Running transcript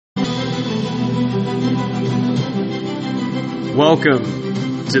Welcome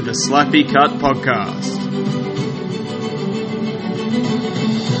to the Slappy Cut Podcast.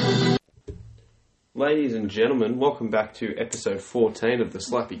 Ladies and gentlemen, welcome back to episode 14 of the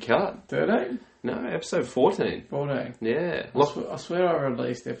Slappy Cut. 13? No, episode 14. 14? Yeah. I swear I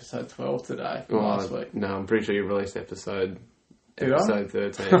released episode 12 today from last week. No, I'm pretty sure you released episode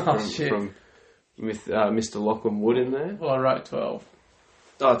 13 from with Mr. Lachlan Wood in there. Well, I wrote 12.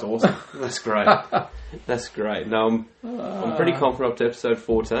 Oh, that's awesome. That's great. That's great. No, I'm pretty confident up to episode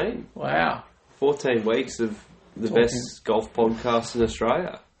 14. Wow. 14 weeks of the best golf podcast in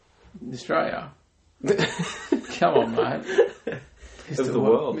Australia. Australia? Come on, mate. Of the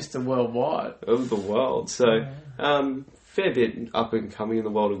world. Mr. Worldwide. Of the world. So, fair bit up and coming in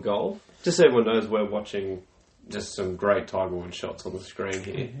the world of golf. Just so everyone knows, we're watching just some great Tiger Woods shots on the screen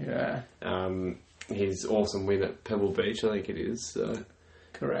here. Yeah. His awesome win at Pebble Beach, I think it is.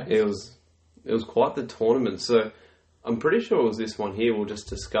 Correct. It was quite the tournament. So, I'm pretty sure it was this one here. We're just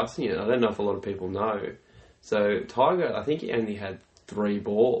discussing it. I don't know if a lot of people know. So, Tiger, I think he only had 3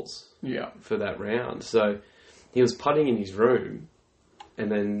 balls for that round. So, he was putting in his room,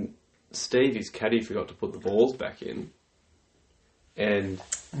 and then Steve, his caddy, forgot to put the balls back in. And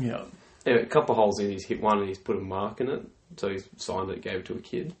a couple of holes in, he's hit one and he's put a mark in it. So he's signed it, gave it to a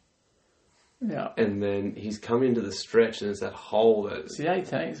kid. Yeah. And then he's come into the stretch and there's that hole that... It's the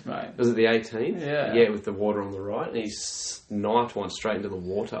 18th, mate. Was it the 18th? Yeah. Yeah, with the water on the right. And he's sniped one straight into the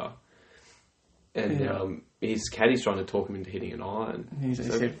water. And his caddy's trying to talk him into hitting an iron. He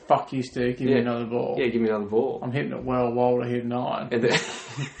said, fuck you, Steve, give me another ball. Yeah, give me another ball. I'm hitting it well to hit an iron. And then...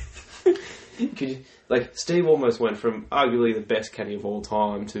 Steve almost went from arguably the best caddy of all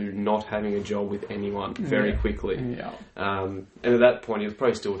time to not having a job with anyone very quickly. Yeah. And at that point, he was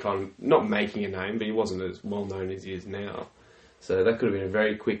probably still not making a name, but he wasn't as well known as he is now. So that could have been a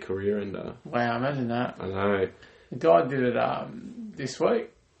very quick career ender. Wow, imagine that. I know. The guy did it this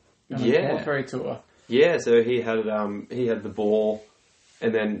week. On the Korn Ferry Tour. Yeah, so he had the ball,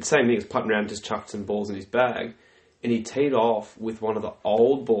 and then same thing, he was putting around, just chucked some balls in his bag, and he teed off with one of the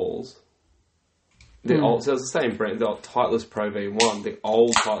old balls. So it was the same brand, the Titleist Pro V1, the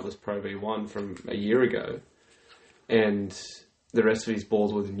old Titleist Pro V1 from a year ago, and the rest of his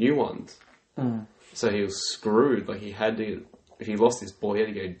balls were the new ones. So he was screwed. Like, he had to, if he lost this ball, he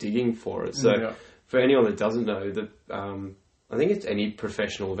had to go digging for it. So for anyone that doesn't know, that I think it's any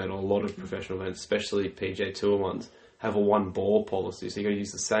professional event, or a lot of professional events, especially PGA Tour ones, have a one ball policy. So you got to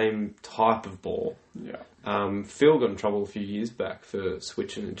use the same type of ball. Yeah. Phil got in trouble a few years back for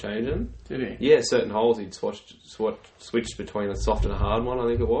switching and changing. Did he? Yeah, certain holes he'd switched between a soft and a hard one, I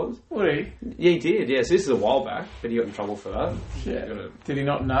think it was. What did he? Yeah, he did. Yeah, so this is a while back, but he got in trouble for that. Yeah. Did he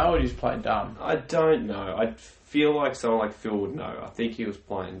not know, or did he just play dumb? I don't know. I feel like someone like Phil would know. I think he was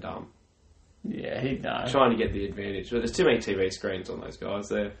playing dumb. Yeah, he'd know. Trying to get the advantage. But there's too many TV screens on those guys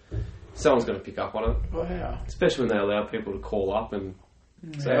there. Someone's going to pick up on it. Wow. Especially when they allow people to call up and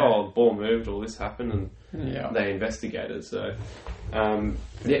say, oh, the ball moved, or this happened, and they investigate it. So, while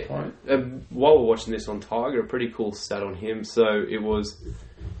we're watching this on Tiger, a pretty cool stat on him. So it was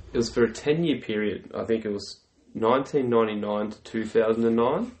for a 10-year period. I think it was 1999 to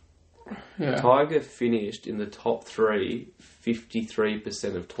 2009. Yeah. Tiger finished in the top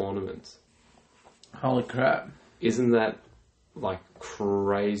 53% of tournaments. Holy crap. Isn't that,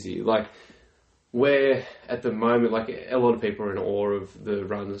 crazy? Where, at the moment, a lot of people are in awe of the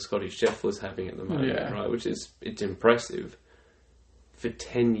run that Scotty Scheffler's having at the moment, right? Which is, it's impressive. For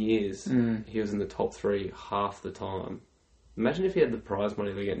 10 years, he was in the top 3 half the time. Imagine if he had the prize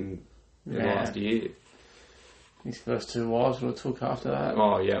money they're getting in the last year. His first 2 wives would have took after that.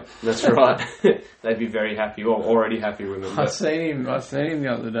 Oh, yeah, that's right. They'd be very happy, or already happy with him. I seen him the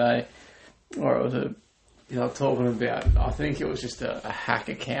other day, or it was talking about, I think it was just a hack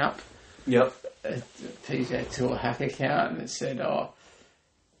account. Yep. A PGA Tour hack account, and it said,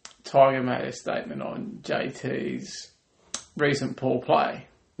 Tiger made a statement on JT's recent poor play.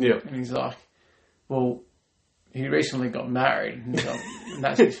 Yep. And he's like, well, he recently got married, and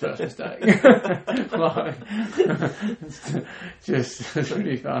that's his first mistake. It's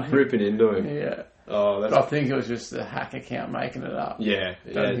pretty funny. Ripping into him. Yeah. But I think it was just the hack account making it up. Yeah.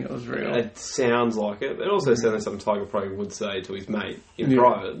 I don't think it was real. It sounds like it. It also sounds like something Tiger probably would say to his mate in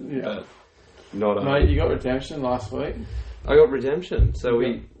private. Yeah. But not Mate, you got redemption last week. I got redemption. So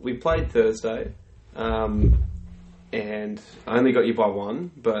we played Thursday, and I only got you by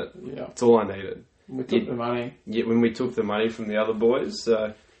 1, but it's all I needed. We took the money. Yeah, when we took the money from the other boys,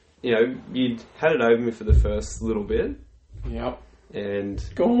 you'd had it over me for the first little bit. Yep. And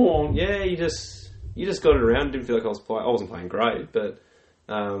go on. Yeah, you just got it around. Didn't feel like I was playing. I wasn't playing great, but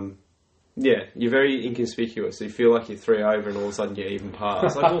Yeah, you're very inconspicuous. You feel like you're 3 over and all of a sudden you're even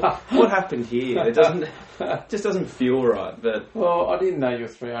past. Like, well, what happened here? It just doesn't feel right. But well, I didn't know you were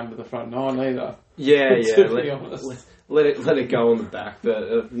 3 under the front 9 either. Yeah. To be honest. Let it go on the back,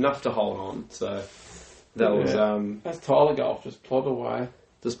 but enough to hold on. So that was that's Tyler Golf. Just plod away.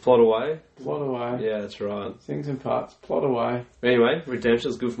 Just plot away. Plod away. Yeah, that's right. Things in parts. Plod away. Anyway, redemption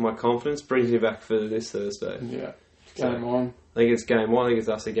is good for my confidence. Brings me back for this Thursday. Yeah. Game on. I think it's game one. I think it's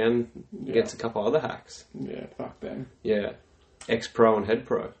us again against a couple other hacks. Yeah, fuck them. Yeah. Ex-pro and head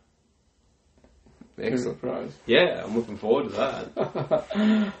pro. Excellent. Pros. Yeah, I'm looking forward to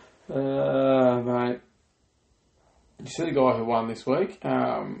that. Mate. You see the guy who won this week?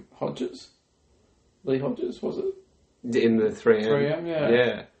 Hodges? Lee Hodges, was it? In the 3M. 3M, yeah.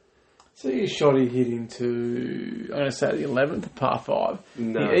 Yeah. See his shot he hit into, I'm going to say the 11th, par 5.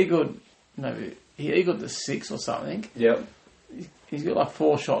 No. He eagled the 6 or something. Yep. He's got like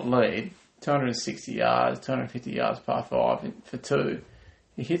 4-shot lead, 260 yards, 250 yards par 5 for 2.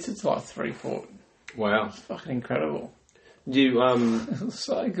 He hits it to like 3 foot. Wow. It's fucking incredible. You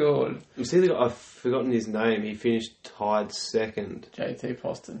So good. You see the guy, I've forgotten his name. He finished tied second. JT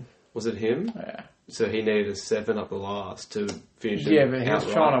Poston. Was it him? Yeah. So he needed a 7 up the last to finish. Yeah, but he was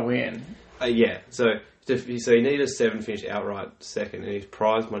trying to win. Yeah. So he needed a 7 finish outright second, and his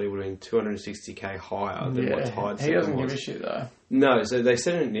prize money would have been $260K higher than what tied second. He doesn't was. give a shit though. No, so they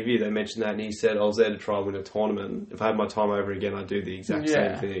said in an interview, they mentioned that, and he said, I was there to try and win a tournament. If I had my time over again, I'd do the exact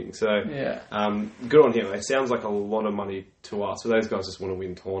same thing. So, good on him. It sounds like a lot of money to us, but those guys just want to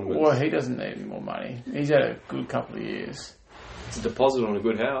win tournaments. Well, he doesn't need any more money. He's had a good couple of years. It's a deposit on a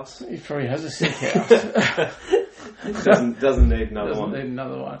good house. He probably has a sick house. doesn't need another one. Doesn't need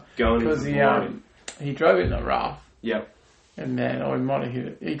another one. Going because he drove it in the rough. Yep. And then, he might have hit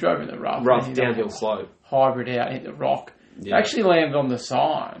it. He drove it in the rough. Rough downhill slope. Hybrid out, hit the rock. Yeah. Actually landed on the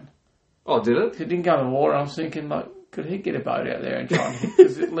sign. Oh, did it? It didn't go in the water. I was thinking, like, could he get a boat out there and try and hit?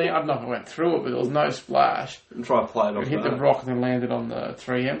 Because I don't know if it went through it, but there was no splash. And try to play it off. It hit the rock and then landed on the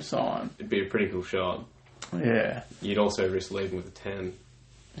 3M sign. It'd be a pretty cool shot. Yeah. You'd also risk leaving with a 10.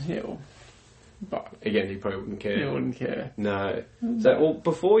 Yeah. But again, you probably wouldn't care. You wouldn't care. No. So, well,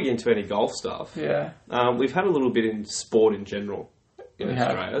 before we get into any golf stuff, we've had a little bit in sport in general in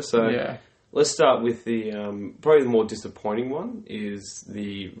Australia. So let's start with the probably the more disappointing one is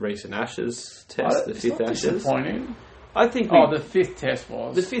the recent Ashes test, the fifth Ashes. Disappointing. I think. The fifth test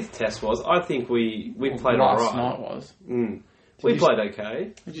was. The fifth test was. I think we played all right. Last night was. We played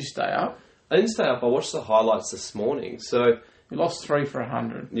okay. Did you stay up? I didn't stay up. I watched the highlights this morning. So we lost 3 for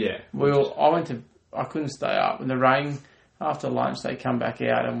 100. Yeah. I couldn't stay up. In the rain, after lunch, they come back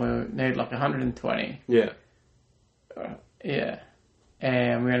out and we needed like 120. Yeah.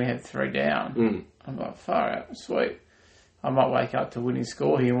 And we only had 3 down. I'm like, far out, sweet. I might wake up to winning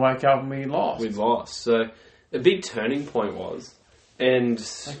score here and wake up and we lost. We lost. So a big turning point was. And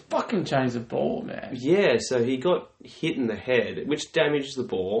they fucking changed the ball, man. Yeah, so he got hit in the head, which damaged the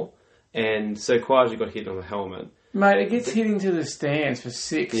ball. And so Khawaja got hit on the helmet. Mate, it gets hit into the stands for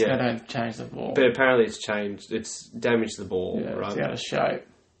 6. They don't change the ball. But apparently it's changed. It's damaged the ball, right? It's out of shape.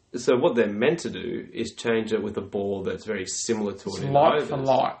 So what they're meant to do is change it with a ball that's very similar to it. Like for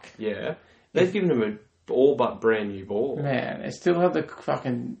like. Yeah. They've given him a all but brand new ball. Man, it still had the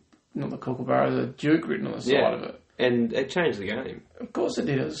fucking, not the kookaburra, the Duke written on the side of it. And it changed the game. Of course it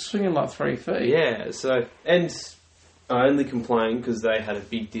did. It was swinging like 3 feet. Yeah, so... And I only complained because they had a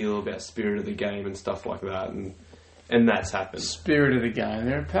big deal about spirit of the game and stuff like that, and that's happened. Spirit of the game.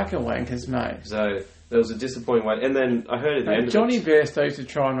 They're a pack of wankers, mate. So there was a disappointing one. And then I heard at the end Johnny of Bairstow used to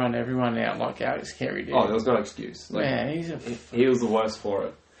try and run everyone out like Alex Carey did. Oh, there was no excuse. Man, he was the worst for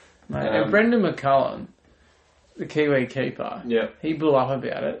it. Mate, and Brendan McCullum, the Kiwi keeper, he blew up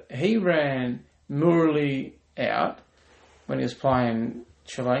about it. He ran Murali out when he was playing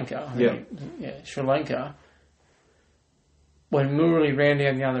Sri Lanka. Sri Lanka. When Murali ran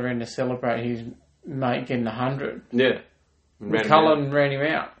down the other end to celebrate his mate getting 100. Yeah. McCullum ran him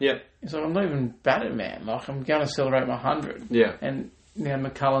out. Yeah. He's like, I'm not even battered, man. Like, I'm going to celebrate my 100. Yeah. And now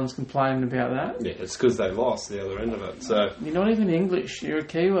McCullum's complaining about that. Yeah, it's because they lost the other end of it. So you're not even English. You're a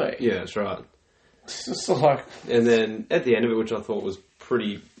Kiwi. Yeah, that's right. It's just like... And then at the end of it, which I thought was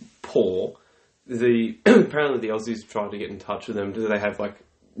pretty poor, apparently the Aussies tried to get in touch with them. Do they have, like,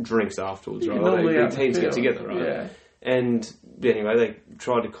 drinks afterwards, right? The teams get together, right? Yeah. And anyway, they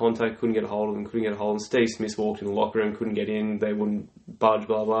tried to contact, couldn't get a hold of them, Steve Smith walked in the locker room, couldn't get in, they wouldn't budge,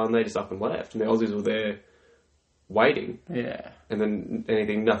 blah, blah, and they just up and left. And the Aussies were there waiting. Yeah. And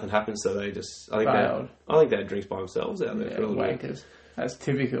then nothing happened, so they just... I think they had drinks by themselves out there for a little wankers. bit. That's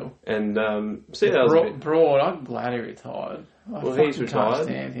typical. And see, that was a bit... Broad, I'm glad he retired. Well, he's retired. Can't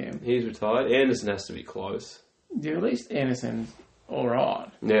stand him. He's retired. Anderson has to be close. Yeah, at least Anderson's all right.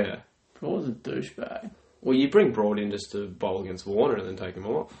 Yeah. Broad's a douchebag. Well, you bring Broad in just to bowl against Warner and then take him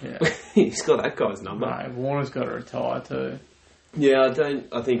off. Yeah. He's got that guy's number. No, Warner's got to retire too. Yeah,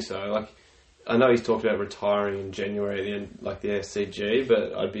 I think so. Like, I know he's talked about retiring in January at the end, like the SCG,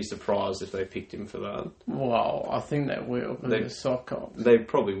 but I'd be surprised if they picked him for that. Well, I think they will because of the soft comps. They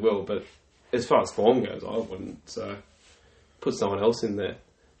probably will, but as far as form goes, I wouldn't. So, put someone else in there.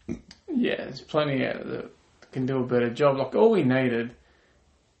 Yeah, there's plenty out that can do a better job. Like, all we needed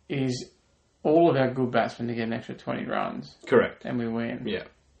is all of our good batsmen to get an extra 20 runs. Correct. And we win. Yeah.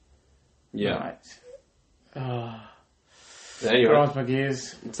 Yeah. Right. Oh. Anyway, grinds my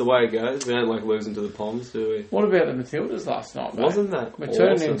gears. It's the way it goes. We don't like losing to the Poms, do we? What about the Matildas last night, mate? Wasn't that We're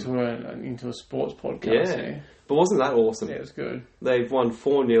awesome? turning into a sports podcast here. But wasn't that awesome? Yeah, it was good. They've won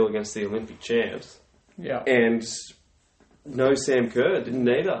 4-0 against the Olympic champs. Yeah. And no Sam Kerr. Didn't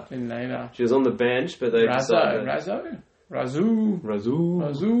need her. Didn't need her. She was on the bench, but they decided... Razoo.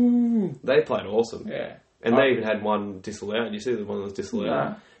 They played awesome. Yeah. And they even had one disallowed. You see the one that was disallowed?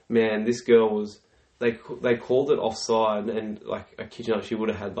 Nah. Man, this girl was... They called it offside, and like I kid you not, she would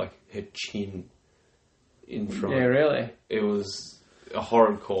have had like her chin in front. Yeah, really. It was a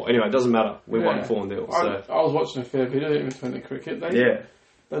horrid call. Anyway, it doesn't matter. We won 4-0. So I was watching a fair bit of it between the cricket. They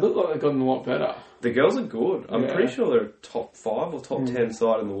look like they've gotten a lot better. The girls are good. I'm pretty sure they're a top 5 or top 10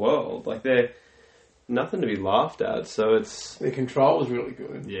 side in the world. Like they're nothing to be laughed at. So it's their control was really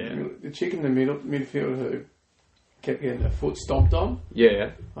good. Yeah, the chick in the midfield who kept getting her foot stomped on.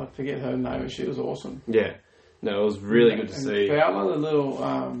 Yeah. I forget her name, and she was awesome. Yeah. No, it was really good to see. Fowler, the little,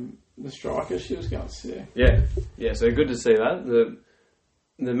 the striker, she was going to see. Yeah. Yeah, so good to see that.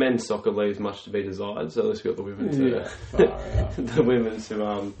 The men's soccer leaves much to be desired, so let's get the women to... the women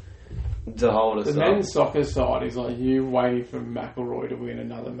to hold us up. The men's soccer side is like you waiting for McIlroy to win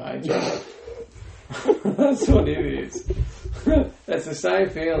another major. That's what it is. That's the same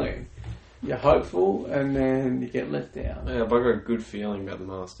feeling. You're hopeful, and then you get let down. Yeah, but I got a good feeling about the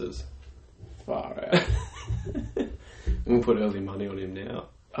Masters. Far out. We'll put early money on him now.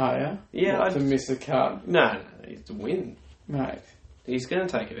 Oh, yeah? Yeah. Not to miss a cut? No, he's to win. Mate. He's going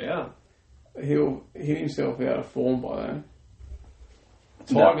to take it out. He'll hit himself out of form by then.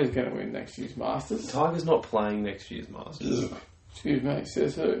 Tiger's going to win next year's Masters. Tiger's not playing next year's Masters. Excuse me,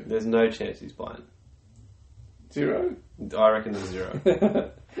 says who? There's no chance he's playing. 0? I reckon there's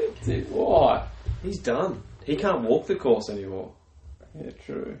 0. Why? He's done. He can't walk the course anymore. Yeah,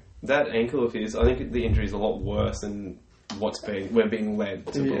 true. That ankle of his, I think the injury is a lot worse than we're being led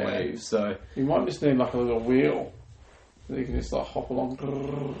to believe. So you might just need like a little wheel so you can just like hop along.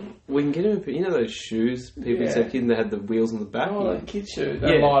 We can get him. You know those shoes people said that had the wheels on the back. Oh, like kid shoes.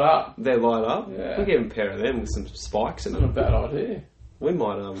 They light up. They light up. Yeah. We get him a pair of them with some spikes in them. Not a bad idea. We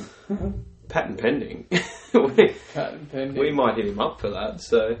might patent pending. Patent pending. We might hit him up for that.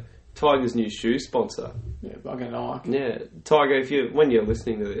 So Tiger's new shoe sponsor. Yeah, bugger Nike. Yeah, Tiger. When you're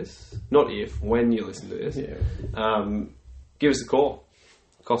listening to this, when you're listening to this, give us a call.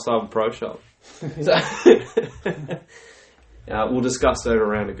 Cost Harbour Pro Shop. We'll discuss that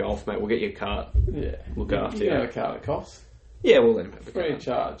around a golf, mate. We'll get you a card. Yeah. Look after you. You know a card it costs. Yeah, we'll let him have a card. Free of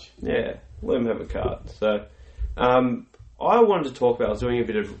charge. Yeah, let him have a card. So, I wanted to talk about, I was doing a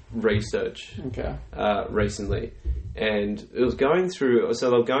bit of research recently, and it was going through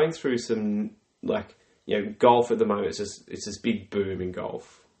some, golf at the moment. It's this big boom in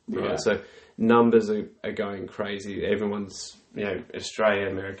golf. Right? Yeah. So numbers are going crazy. Everyone's, Australia,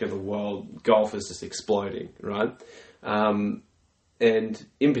 America, the world, golf is just exploding, right? And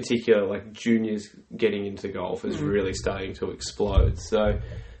in particular, like juniors getting into golf is really starting to explode. So,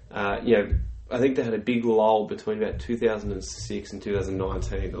 I think they had a big lull between about 2006 and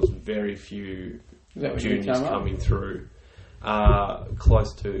 2019. There was very few juniors coming through.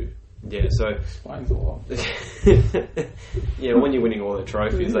 Close to, so... Explains a lot. When you're winning all the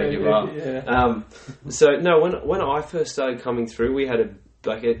trophies, they give up. Yeah. When I first started coming through, we had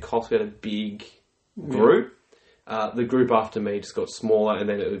a big group. The group after me just got smaller, and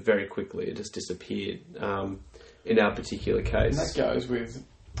then it very quickly it just disappeared. In our particular case, and that goes with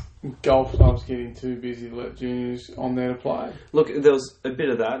golf clubs getting too busy to let juniors on there to play. Look, there was a bit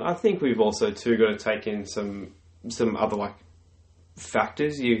of that. I think we've also too got to take in some other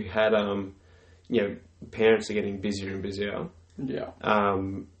factors. You had parents are getting busier and busier. Yeah.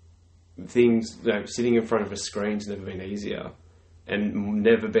 Things sitting in front of a screen's never been easier, and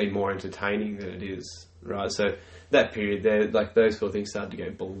never been more entertaining than it is. Right, so that period there, those sort of things started to go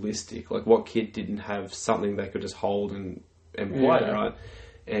ballistic. Like, what kid didn't have something they could just hold and and play, right?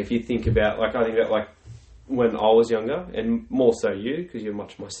 And if you think about, like, I think about, like, when I was younger, and more so you, because you're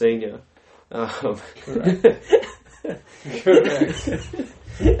much my senior. Correct.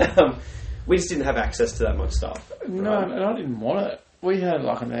 We just didn't have access to that much stuff. No, right? and I didn't want it. We had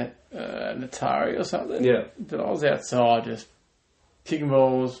like an Atari or something. Yeah. But I was outside just kicking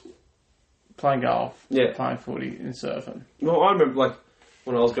balls, playing golf, playing footy and surfing. Well, I remember, like,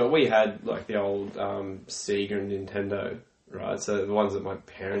 when I was growing, we had, like, the old Sega and Nintendo, right? So the ones that my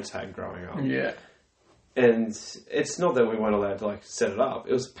parents had growing up. Yeah. And it's not that we weren't allowed to, like, set it up.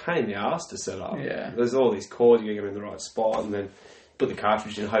 It was a pain in the ass to set up. Yeah. There's all these cords, you get them in the right spot, and then put the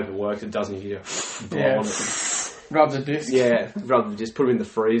cartridge in, hope it works. It doesn't, you blow on it. Rub the disc. Yeah, just put them in the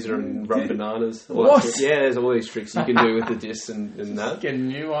freezer and rub bananas. What? Yeah, there's all these tricks you can do with the discs and that. Get a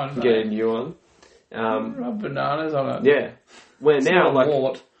new one, mate. Get a new one. Rub bananas on it. Yeah. Where now, like...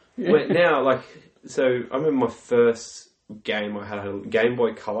 Yeah. Where now, like... So, I remember my first game I had a Game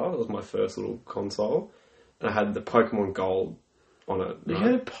Boy Color. It was my first little console. And I had the Pokemon Gold on it. You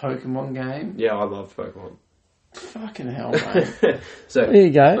had a Pokemon game? Yeah, I loved Pokemon. Fucking hell, mate. So there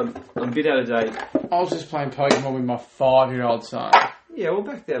you go. I'm a bit out of date. I was just playing Pokemon with my 5-year-old son. Yeah, well,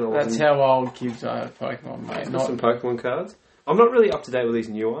 back then I That's how old kids are at Pokemon, mate. Got some Pokemon cards. I'm not really up to date with these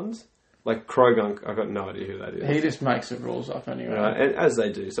new ones. Like Krogunk, I've got no idea who that is. He just makes the rules up anyway. Right, and as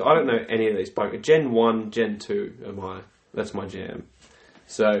they do. So I don't know any of these Pokemon. Gen 1, Gen 2 that's my jam.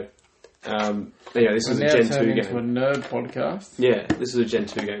 So... this is a Gen 2 game. Into a nerd podcast. Yeah, this is a Gen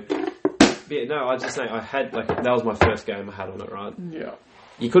 2 game. Yeah, no, I was just saying, I had, like, that was my first game I had on it, right? Yeah.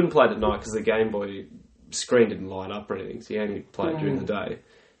 You couldn't play it at night because the Game Boy screen didn't light up or anything, so you only played it during the day.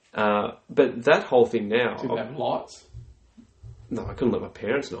 But that whole thing now... Did it have lights? No, I couldn't let my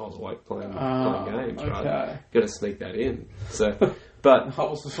parents know I was awake playing games, right? Okay. Got to sneak that in. So, but... I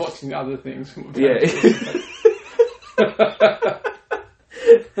was just watching other things. Yeah.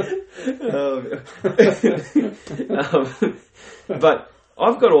 But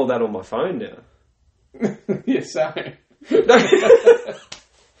I've got all that on my phone now. Yeah, same.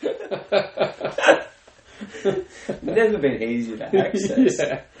 Never been easier to access.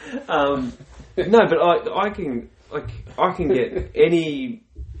 Yeah. No, but I can get any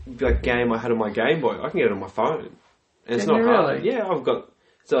game I had on my Game Boy. I can get it on my phone, and it's not hard. Yeah, I've got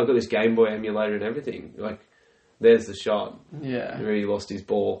this Game Boy emulator and everything. Like, there's the shot. Yeah, where he lost his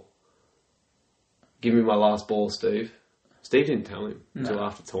ball. Give me my last ball, Steve. Steve didn't tell him until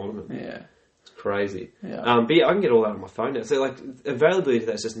after the tournament. Yeah. It's crazy. Yeah. But yeah, I can get all that on my phone now. So, like, availability to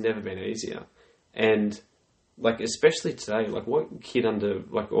that's just never been easier. And, like, especially today, like, what kid under,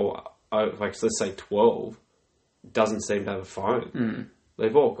 like, let's say 12 doesn't seem to have a phone? Mm.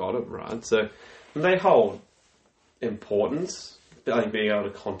 They've all got it, right? So, they hold importance. I think being able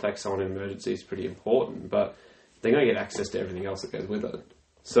to contact someone in an emergency is pretty important, but they're going to get access to everything else that goes with it.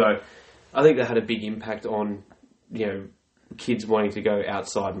 So, I think that had a big impact on, kids wanting to go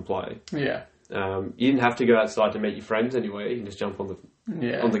outside and play. Yeah. You didn't have to go outside to meet your friends anyway. You can just jump on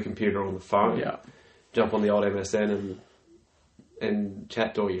the computer or on the phone. Yeah. Jump on the old MSN and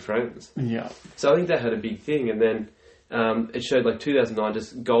chat to all your friends. Yeah. So I think that had a big thing. And then it showed, like, 2009,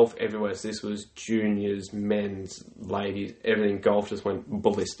 just golf everywhere. So this was juniors, men's, ladies, everything. Golf just went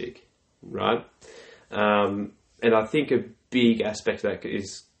ballistic, right? And I think a big aspect of that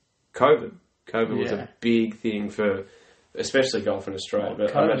is COVID. COVID was a big thing for, especially golf in Australia.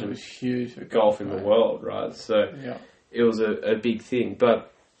 But I imagine was huge for golf in the world, right? So it was a big thing.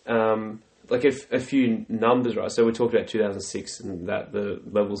 But like a few numbers, right? So we talked about 2006 and that the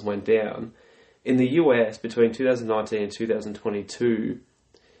levels went down. In the US, between 2019 and 2022,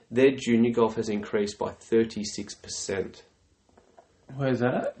 their junior golf has increased by 36%. Where's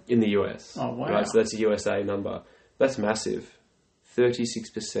that at? In the US. Oh, wow. Right, so that's a USA number. That's massive.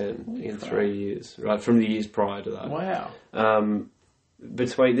 36% in 3 years, right? From the years prior to that. Wow.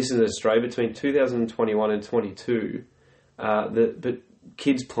 This is in Australia, between 2021 and 22, but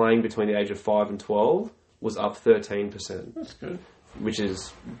kids playing between the age of 5 and 12 was up 13%. That's good. Which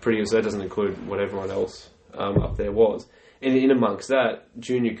is pretty good. So that doesn't include what everyone else up there was. And in amongst that,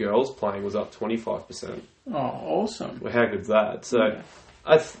 junior girls playing was up 25%. Oh, awesome. Well, how good's that? So,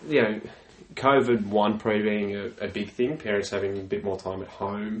 COVID, one, probably being a big thing, parents having a bit more time at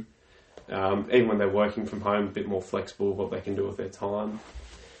home, even when they're working from home, a bit more flexible with what they can do with their time.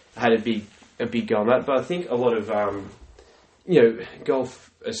 Had a big go on that. But I think a lot of,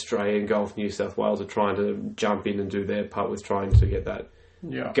 Golf Australia and Golf New South Wales are trying to jump in and do their part with trying to get that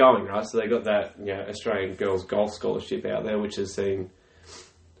going, right? So they got that, Australian Girls Golf Scholarship out there, which has seen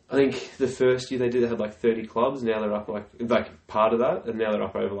I think the first year they had like 30 clubs. Now they're up like part of that, and now they're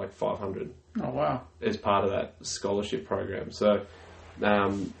up over like 500. Oh wow! As part of that scholarship program, so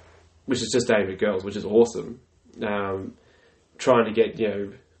which is just aimed at girls, which is awesome. Trying to get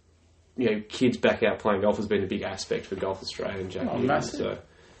kids back out playing golf has been a big aspect for Golf Australia and Jack Newton. Massive. So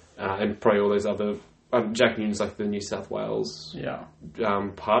and probably all those other. Jack Newton's like the New South Wales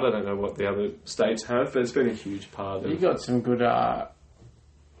part. I don't know what the other states have, but it's been a huge part. You got some good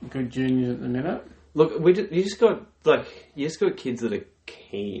juniors at the minute. Look, you just got kids that are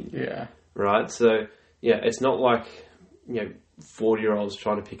keen. Yeah. Right? So, it's not like, 40-year-olds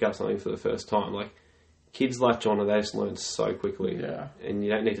trying to pick up something for the first time. Like, kids like John, they just learn so quickly. Yeah. And you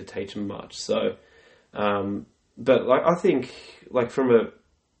don't need to teach them much. So, but, like, I think, like, from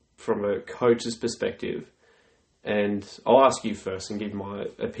a coach's perspective, and I'll ask you first and give my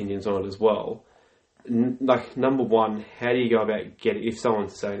opinions on it as well. Like, number one, how do you go about if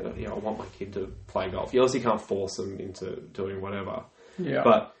someone's saying, I want my kid to play golf? You obviously can't force them into doing whatever. Yeah.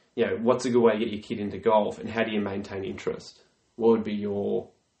 But, what's a good way to get your kid into golf, and how do you maintain interest? What would be your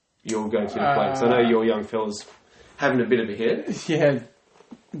go-to play? Because I know your young fella's having a bit of a hit. Yeah.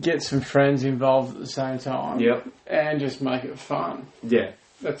 Get some friends involved at the same time. Yep. And just make it fun. Yeah.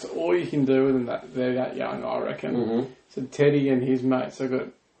 That's all you can do with them. They're that young, I reckon. Mm-hmm. So Teddy and his mates, I've got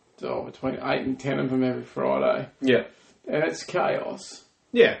between 8 and 10 of them every Friday. Yeah. And it's chaos.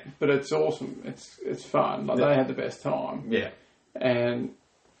 Yeah. But it's awesome. It's fun. Like, they had the best time. Yeah. And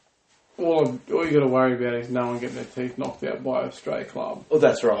all you got to worry about is no one getting their teeth knocked out by a stray club. Oh,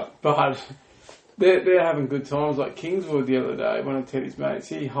 that's right. But they're having good times. Like Kingswood the other day, one of Teddy's mates,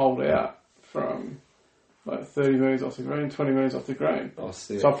 he holed out from like 30 metres off the green, 20 metres off the green. Oh,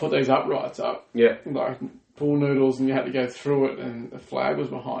 sick. So I put these uprights up. Yeah. Like pool noodles, and you had to go through it, and the flag was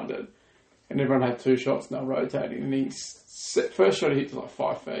behind it. And everyone had 2 shots, and they were rotating. And first shot he hit to like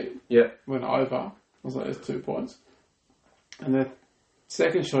 5 feet. Yeah. Went over. I was like, there's 2 points. And the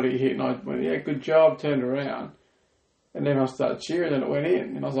second shot he hit, and I went, yeah, good job, turned around. And then I started cheering, and it went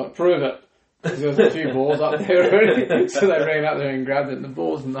in. And I was like, prove it. Because there was a few balls up there already. So they ran up there and grabbed it, and the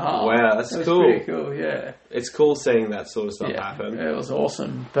ball's in the hole. Wow, that's cool. cool. Pretty cool, yeah. It's cool seeing that sort of stuff happen. Yeah, it was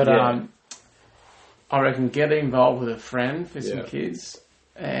awesome. But I reckon get involved with a friend for some kids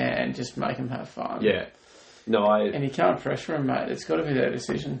and just make them have fun. Yeah. No, and you can't pressure them, mate. It's got to be their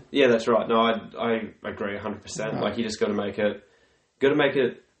decision. Yeah, that's right. No, I agree 100%. Like, you just got to make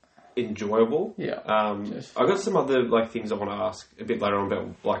it enjoyable. Yeah. I've got some other things I want to ask a bit later on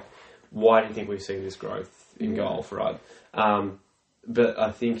about why do you think we've seen this growth in golf, right? But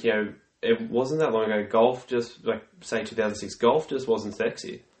I think it wasn't that long ago. Golf just say 2006, golf just wasn't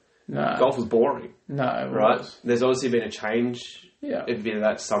sexy. No. Golf was boring. No, it right? was. There's obviously been a change. Yeah. A bit of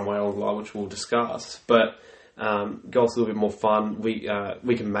that somewhere along the line, which we'll discuss. But golf's a little bit more fun. We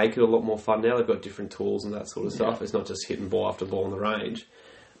can make it a lot more fun now. They've got different tools and that sort of stuff. It's not just hitting ball after ball on the range.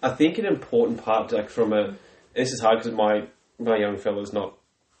 I think an important part, this is hard because my young fella's not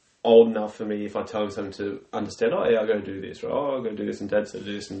old enough for me if I tell him something to understand. Oh, yeah, I've got to do this. Right? Oh, I've got to do this, and Dad said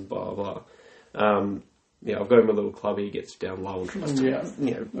do this, and blah, blah, blah. I've got him a little club. He gets down low and tries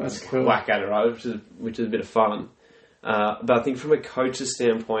to that's cool. whack at it, right? Which is a bit of fun. But I think from a coach's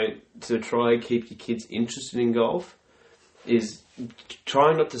standpoint, to try and keep your kids interested in golf is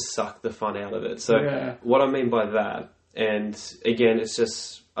trying not to suck the fun out of it. So what I mean by that, and again, it's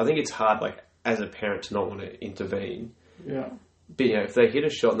just, I think it's hard, as a parent, to not want to intervene. Yeah. But, if they hit a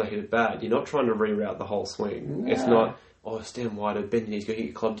shot and they hit it bad, you're not trying to reroute the whole swing. It's not, stand wider, bend your knees, go hit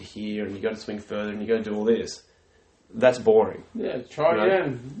your club to here, and you got to swing further, and you got to do all this. That's boring. Yeah, try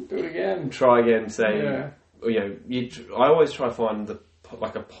again. Do it again. Try again, say, I always try to find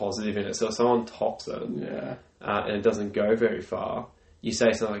a positive in it. So if someone tops it, and it doesn't go very far, you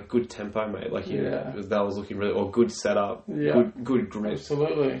say something like, good tempo, mate. That was looking really, or good setup, good grip.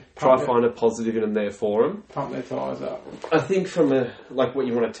 Absolutely. Try to find a positive in them there for them. Pump their tyres up. I think from a, what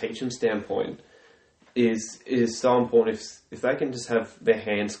you want to teach them standpoint is so important if they can just have their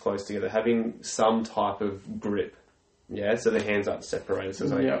hands close together, having some type of grip. Yeah, so their hands aren't separated.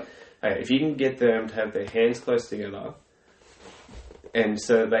 So if you can get them to have their hands close together, and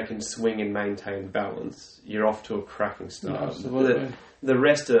so they can swing and maintain balance, you're off to a cracking start. Absolutely. The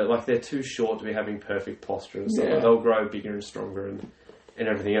rest are, they're too short to be having perfect posture and stuff. They'll grow bigger and stronger and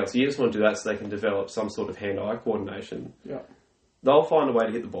everything else. You just want to do that so they can develop some sort of hand-eye coordination. Yeah. They'll find a way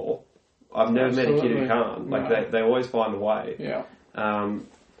to hit the ball. I've never met a kid who can't. They always find a way. Yeah.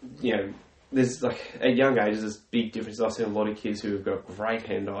 There's, at young ages, there's big differences. I've seen a lot of kids who have got great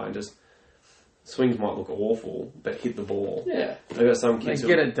hand-eye and just swings might look awful, but hit the ball. Yeah. I've got some kids who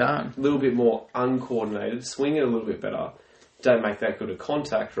get it done. A little bit more uncoordinated, swing it a little bit better, don't make that good a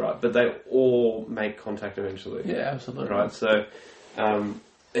contact, right? But they all make contact eventually. Yeah, absolutely. Right, so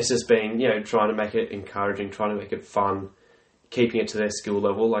it's just being, trying to make it encouraging, trying to make it fun, keeping it to their skill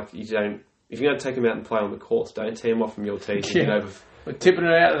level. Like, if you're going to take them out and play on the course, don't tee them off from your tee. We're tipping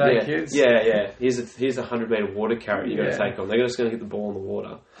it out today, kids. Yeah. Here's a 100-metre water carry you've got to take on. They're just going to hit the ball in the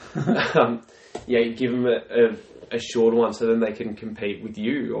water. You give them a shorter one so then they can compete with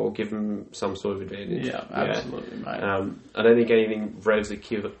you or give them some sort of advantage. Yeah, absolutely, mate. I don't think anything revs the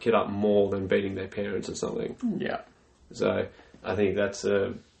kid up more than beating their parents or something. Yeah. So I think that's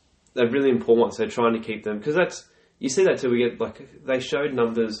a really important one. So trying to keep them... Because you see that too. We get, they showed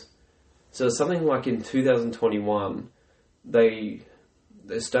numbers... So something like in 2021, the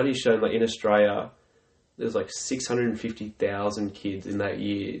studies shown in Australia, there's 650,000 kids in that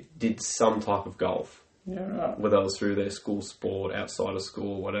year did some type of golf. Yeah, right. Whether it was through their school sport, outside of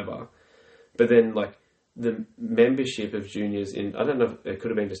school, whatever. But then, the membership of juniors in... I don't know if it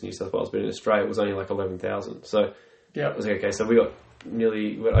could have been just New South Wales, but in Australia it was only 11,000. So it was okay, so we got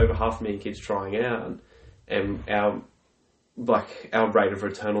over 500,000 kids trying out, and our rate of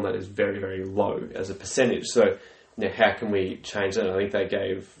return on that is very, very low as a percentage. So, how can we change that? And I think they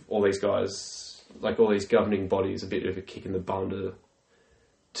gave all these guys, all these governing bodies, a bit of a kick in the bum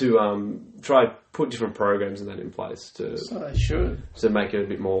to try put different programs and that in place so they should make it a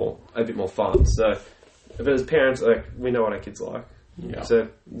bit more fun. So, but as parents, we know what our kids like. Yeah. So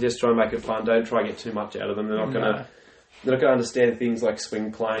just try and make it fun. Don't try and get too much out of them. They're not going to understand things like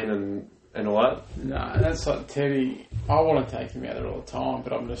swing plane and all that. No, that's like Teddy. I want to take him out there all the time,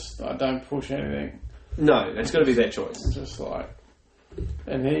 but I don't push anything. No, it's got to be their choice. I'm just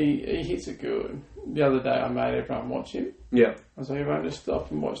and he hits it good. The other day I made everyone watch him. Yeah. I was like, everyone just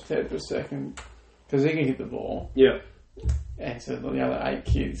stop and watch Ted for a second, because he can hit the ball. Yeah. And so the other 8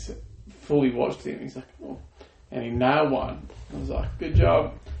 kids fully watched him. He's like, oh. And he nailed one. I was like, good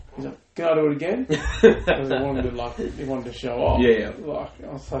job. He's like, can I do it again? Because he wanted to show off. Yeah.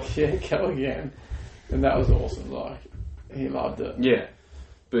 I was like, yeah, go again. And that was awesome. He loved it. Yeah.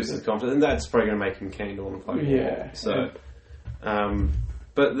 Boosted the confidence. And that's probably going to make him keen to want to play more. Yeah. So,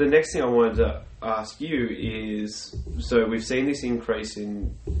 but the next thing I wanted to ask you is, so we've seen this increase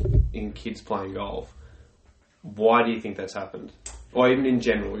in kids playing golf. Why do you think that's happened? Or even in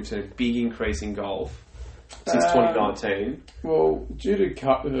general, we've seen a big increase in golf since 2019. Well, due to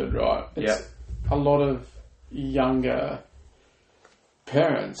cuphood, right? It's a lot of younger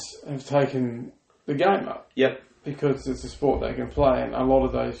parents have taken the game up. Yep. Because it's a sport they can play, and a lot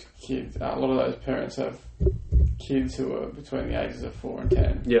of those parents have kids who are between the ages of 4 and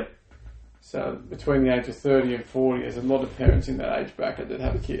 10. Yep. So between the age of 30 and 40, there's a lot of parents in that age bracket that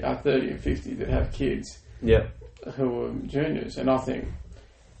have 30 and 50 that have kids. Yep. Who are juniors, and I think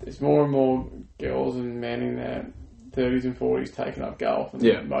there's more and more girls and men in their 30s and 40s taking up golf,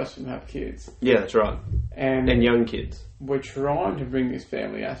 and most of them have kids. Yeah, that's right. And young kids. We're trying to bring this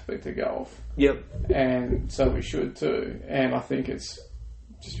family aspect to golf. Yep. And so we should too. And I think it's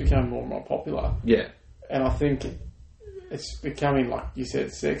just becoming more and more popular. Yeah. And I think it's becoming, like you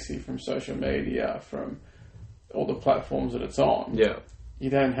said, sexy from social media, from all the platforms that it's on. Yeah. You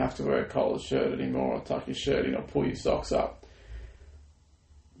don't have to wear a collared shirt anymore, or tuck your shirt in, or pull your socks up.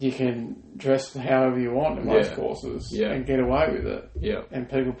 You can dress however you want in most courses and get away with it. Yeah. And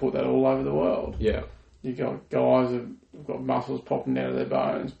people put that all over the world. Yeah. You got guys who've got muscles popping out of their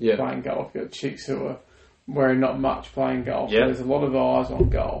bones playing golf. You got chicks who are wearing not much playing golf. Yeah. So there's a lot of eyes on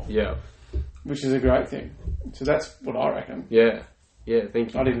golf. Yeah. Which is a great thing. So that's what I reckon. Yeah. Yeah,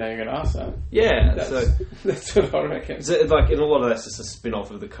 thank you. I didn't know you were going to ask that. Yeah. That's what I reckon. So, and a lot of that's just a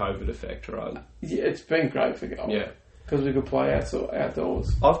spin-off of the COVID effect, right? Yeah, it's been great for golf. Yeah. Because we could play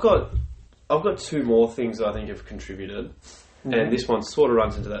outdoors. I've got 2 more things that I think have contributed. Mm-hmm. And this one sort of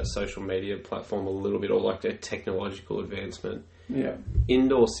runs into that social media platform a little bit, or like a technological advancement. Yeah.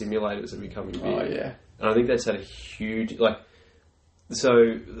 Indoor simulators are becoming big. Oh, yeah. And I think that's had a huge...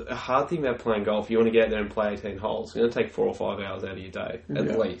 So, a hard thing about playing golf, you want to get out there and play 18 holes. It's going to take 4 or 5 hours out of your day,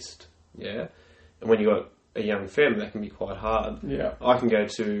 at least. Yeah? And when you've got a young family, that can be quite hard. Yeah. I can go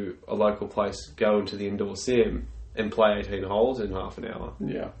to a local place, go into the indoor sim, and play 18 holes in half an hour.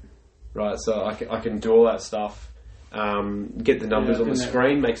 Yeah. Right, so I can do all that stuff, get the numbers on the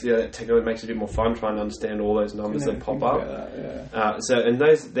screen, technology makes it a bit more fun, trying to understand all those numbers that pop up. And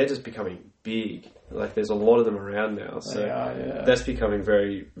they're just becoming big. Like, there's a lot of them around now, so that's becoming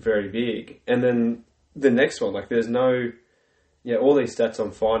very, very big. And then the next one, there's no... Yeah, all these stats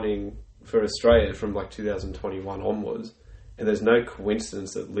I'm finding for Australia from 2021 onwards, and there's no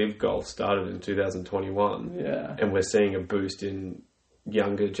coincidence that Live Golf started in 2021, and we're seeing a boost in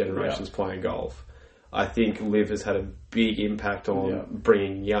younger generations playing golf. I think Liv has had a big impact on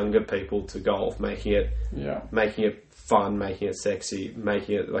bringing younger people to golf, making it fun, making it sexy,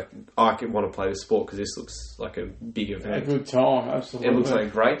 making it like I could want to play the sport because this looks like a big event. A good time, absolutely. It looks like a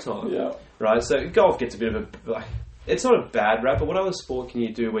great time. Yeah. Right. So golf gets a bit of a like. It's not a bad rap, but what other sport can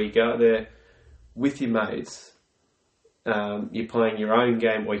you do where you go out there with your mates? You're playing your own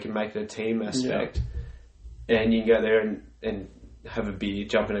game, or you can make it a team aspect, and you can go there and have a beer,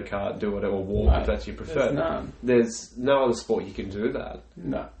 jump in a car, do whatever, walk if that's your preferred. There's no other sport you can do that.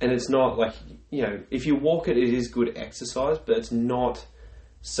 No. And it's not like, if you walk it is good exercise, but it's not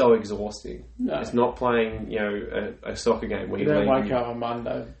so exhausting. No. It's not playing, a soccer game where you don't wake up on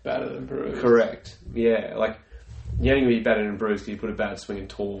Monday battered and bruised. Correct. Yeah. Like, you only get battered and bruised because you put a bad swing and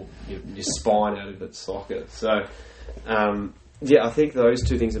tore your spine out of its socket. So, I think those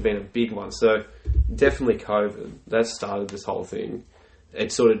two things have been a big one. So, definitely COVID. That started this whole thing.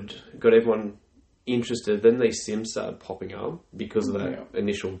 It sort of got everyone interested. Then these sims started popping up because of that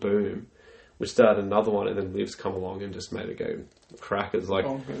initial boom, which started another one, and then Liv's come along and just made it go crackers. Like,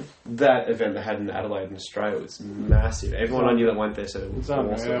 that event they had in Adelaide in Australia was massive. Everyone I knew that went there said it was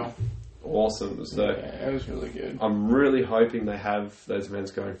awesome. So it was really good. I'm really hoping they have those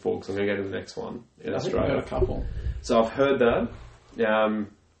events going forward, because I'm going to go to the next one in Australia. I think got a couple. So I've heard that.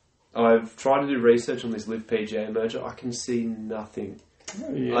 I've tried to do research on this Liv PGA merger. I can see nothing.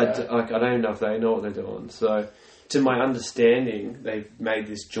 Yeah. I don't even know if they know what they're doing. So, to my understanding, they've made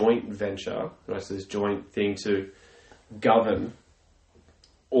this joint venture, right? So this joint thing to govern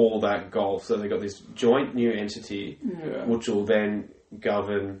all that golf. So they've got this joint new entity, which will then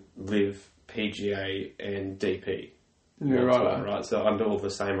govern Liv, PGA, and DP. Yeah, right. So under all the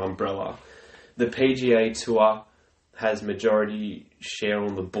same umbrella. The PGA Tour has majority share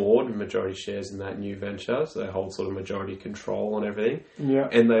on the board and majority shares in that new venture, so they hold sort of majority control on everything. Yeah.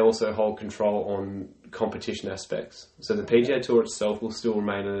 And they also hold control on competition aspects. So the PGA Tour itself will still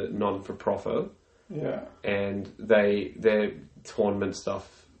remain a non-for-profit. Yeah. And their tournament stuff,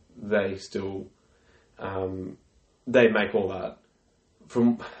 they still they make all that.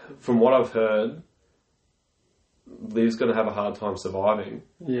 From what I've heard, Liv's going to have a hard time surviving.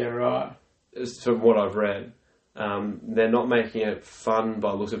 Yeah, right. From what I've read. They're not making it fun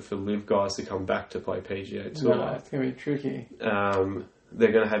by looking for Liv guys to come back to play PGA Tour. No, it's going to be tricky.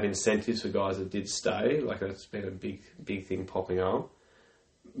 They're going to have incentives for guys that did stay. Like, that's been a big thing popping up.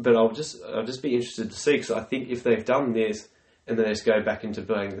 But I'll just be interested to see, because I think if they've done this and then they just go back into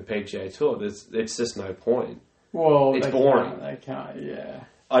playing the PGA Tour, it's just no point. Well, it's boring. They can't, yeah.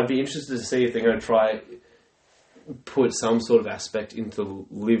 I'd be interested to see if they're going to try put some sort of aspect into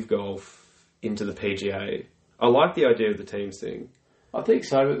Liv golf into the PGA. I like the idea of the teams thing. I think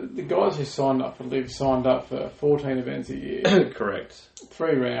so, but the guys who signed up for Liv signed up for 14 events a year. Correct.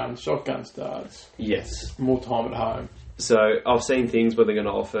 3 rounds, shotgun starts. Yes. More time at home. So I've seen things where they're going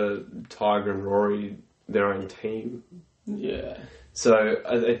to offer Tiger and Rory their own team. Yeah. So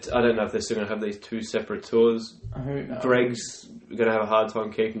I don't know if they're still going to have these 2 separate tours. Who knows? Greg's going to have a hard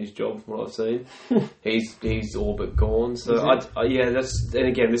time keeping his job, from what I've seen. he's all but gone. So and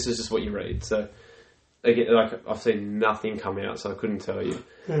again, this is just what you read. So again, like, I've seen nothing come out, so I couldn't tell you.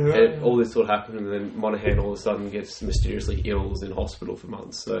 And all this sort of happened, and then Monahan all of a sudden gets mysteriously ill, is in hospital for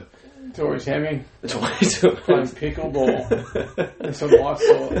months. So tore his hammy. Playing pickleball. That's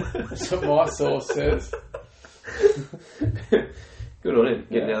what my source says. Good on him.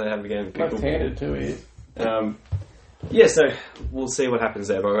 Getting out there having a game of pickleball. Left-handed too, so we'll see what happens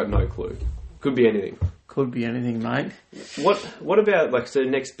there, but I've got no clue. Could be anything. Could be anything, mate. What about, like, so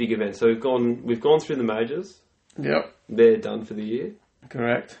next big event? So we've gone through the majors. Yep. They're done for the year.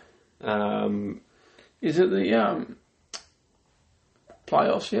 Correct. Is it the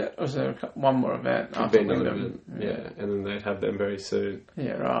playoffs yet, or is there one more event? Could be another event. Yeah, and then they'd have them very soon.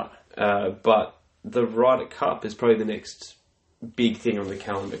 Yeah, right. But the Ryder Cup is probably the next big thing on the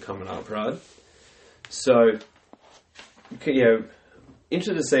calendar coming up, right? So,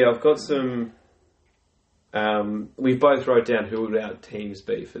 interested to see. I've got some. We both wrote down who would our teams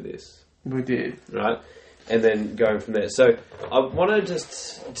be for this. We did. Right? And then going from there. So I want to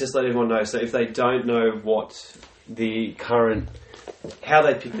just let everyone know, so if they don't know what the current, how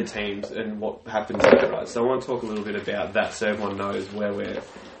they pick the teams and what happens there, right? So I want to talk a little bit about that so everyone knows where we're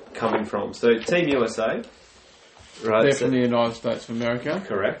coming from. So Team USA, right? They're from the United States of America.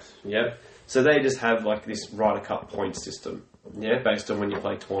 Correct, yeah. So they just have like this Ryder Cup point system, yeah, based on when you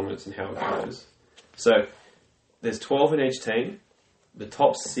play tournaments and how it goes. So there's 12 in each team. The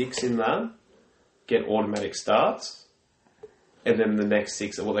top 6 in that get automatic starts. And then the next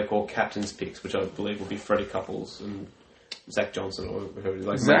 6 are what they call captain's picks, which I believe will be Freddie Couples and Zach Johnson or whoever it is.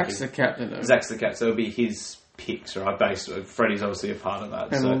 Like Zach's the captain. Zach's the captain, so it'll be his picks, right? Based, Freddie's obviously a part of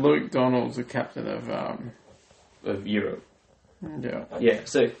that. And Luke Donald's the captain of Europe. Yeah. Yeah,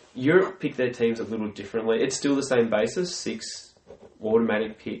 so Europe pick their teams a little differently. It's still the same basis, 6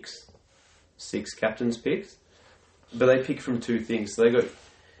 automatic picks, 6 captains picks. But they pick from 2 things. So they got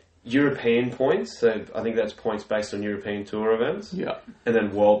European points, so I think that's points based on European Tour events. Yeah. And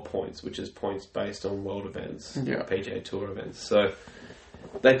then world points, which is points based on world events, yeah. PGA Tour events. So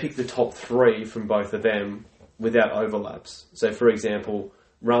they pick the top 3 from both of them without overlaps. So, for example,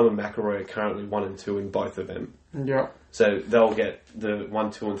 Rahm and McIlroy are currently 1 and 2 in both of them. Yeah. So they'll get the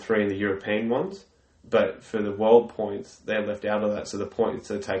 1, 2 and 3 in the European ones. But for the world points, they're left out of that. So the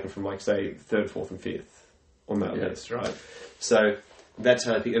points are taken from, like, say, 3rd, 4th and 5th on that list, right? So that's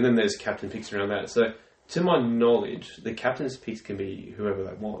how they pick. And then there's captain picks around that. So to my knowledge, the captain's picks can be whoever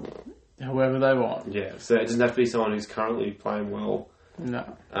they want. Whoever they want. Yeah. So it doesn't have to be someone who's currently playing well.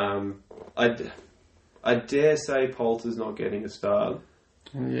 No. I dare say Poulter's not getting a start.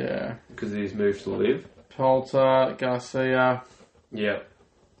 Yeah. Because of his move to live. Poulter, Garcia. Yeah.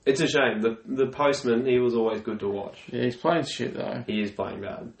 It's a shame. The postman, he was always good to watch. Yeah, he's playing shit though. He is playing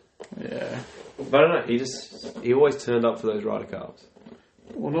bad. Yeah. But I don't know, he always turned up for those Ryder Cups.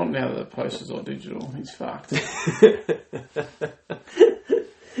 Well, not now that the poster's all digital. He's fucked.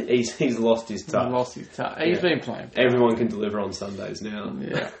 He's lost his touch. He's lost his touch. He's been playing. Everyone can deliver on Sundays now.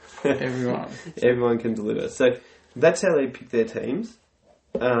 Yeah. Everyone. Everyone can deliver. So that's how they pick their teams.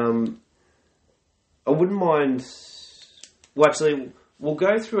 I wouldn't mind... Well, actually, we'll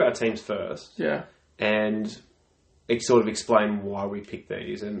go through our teams first. Yeah. And sort of explain why we picked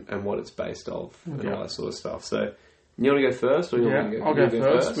these and what it's based off and all that sort of stuff. So, you want to go first? Or you want me to go? I'll go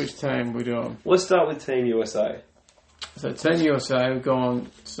first. Which team we doing? Let's start with Team USA. So, Team USA, we've gone...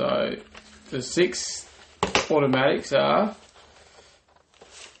 So, the 6 automatics are...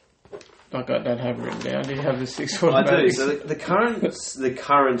 I don't have it written down. Do you have the 6 automatics? I do. So, the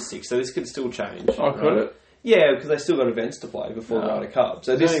current 6. So, this could still change. Oh, could it? Yeah, because they still got events to play before the Ryder Cup.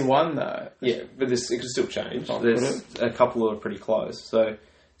 So there's only one though. Yeah, but it could still change. Oh, there's a couple that are pretty close. So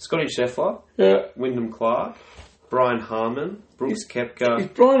Scotty Scheffler, Wyndham Clark, Brian Harman, Brooks Koepka. Is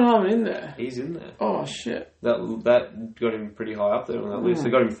Brian Harman in there? He's in there. Oh shit! That got him pretty high up there on that list.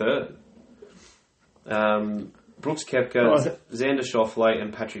 They got him 3rd. Brooks Koepka, Xander Schauffele,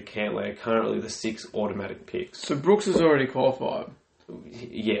 and Patrick Cantlay are currently the 6 automatic picks. So Brooks has already qualified.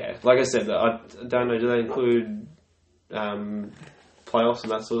 Yeah, like I said, I don't know. Do they include playoffs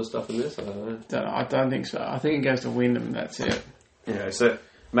and that sort of stuff in this? I don't know. I don't think so. I think it goes to Wyndham and that's it. Yeah, so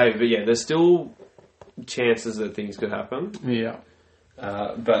maybe, but yeah, there's still chances that things could happen. Yeah.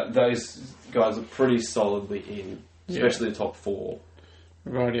 But those guys are pretty solidly in, especially the top 4.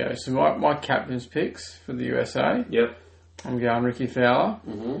 Rightio. So my captain's picks for the USA. Yep. I'm going Ricky Fowler.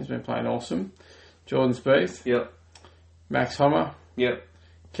 Mm-hmm. He's been playing awesome. Jordan Spieth. Yep. Max Homa. Yep.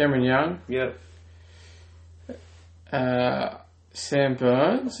 Cameron Young. Yep. Sam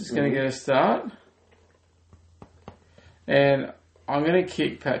Burns is going to get a start. And I'm going to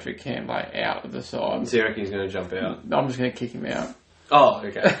kick Patrick Cantlay out of the side. So you reckon he's going to jump out? I'm just going to kick him out. Oh,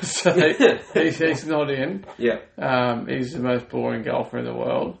 okay. So he's not in. Yeah. He's the most boring golfer in the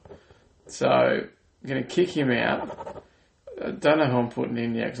world. So I'm going to kick him out. I don't know who I'm putting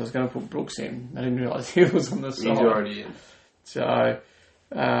in yet because I was going to put Brooks in. I didn't realise he was on the side. He's already in. So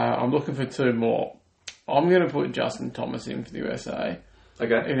I'm looking for 2 more. I'm going to put Justin Thomas in for the USA.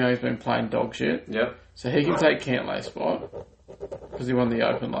 Okay. Even though he's been playing dog shit. Yep. So he can take Cantlay's spot because he won the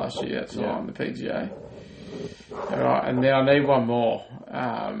Open last year. That's on the PGA. Alright, and then I need one more.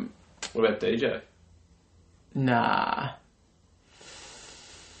 What about DJ? Nah.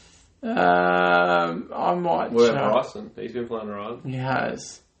 I might. What about Bryson? He's been playing right. He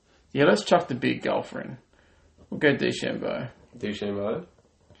has. Yeah, let's chuck the big golfer in. We'll go DeChambeau. DeChambeau?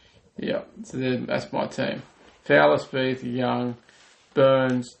 Yep. So that's my team. Fowler, Spieth, Young,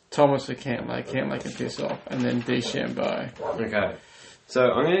 Burns, Thomas for Cantlay. Cantlay can piss off. And then DeChambeau. Okay. So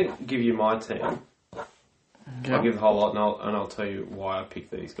I'm going to give you my team. Okay. I'll give the whole lot and I'll tell you why I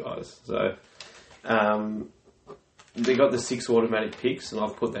picked these guys. So, they got the 6 automatic picks and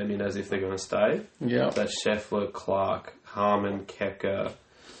I've put them in as if they're going to stay. Yeah. That's Scheffler, Clark, Harman, Koepka,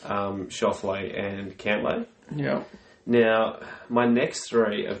 Schauffele and Cantlay. Yeah. Now, my next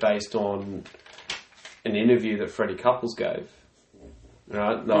 3 are based on an interview that Freddie Couples gave.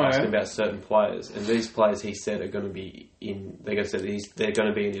 Right? They're asking about certain players. And these players he said are going to be in... They're going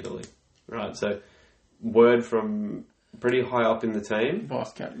to be in Italy. Right? So, word from pretty high up in the team.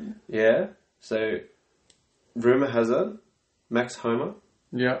 Vice captain. Yeah. So, rumour has it, Max Homa.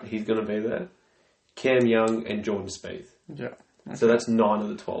 Yeah. He's going to be there. Cam Young and Jordan Spieth. Yeah. Okay. So that's 9 of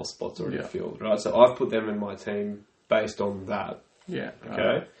the 12 spots already filled, right? So I've put them in my team based on that. Yeah.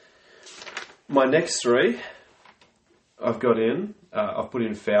 Okay. My next 3, I've got in. I've put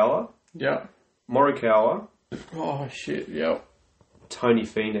in Fowler. Yeah. Morikawa. Oh shit! Yep. Tony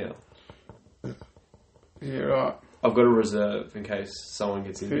Finau. Yeah, right. I've got a reserve in case someone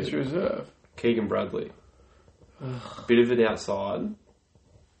gets injured. Who's reserve? Keegan Bradley. Bit of an outside.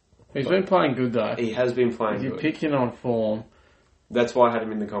 He's been playing good though. He has been playing good. good. You're picking on form. That's why I had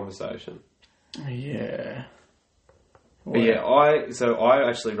him in the conversation. Yeah. But yeah, I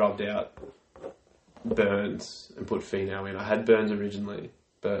actually rubbed out Burns and put Finau in. I had Burns originally,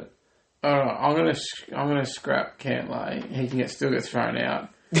 but I'm gonna scrap Cantlay. He still get thrown out,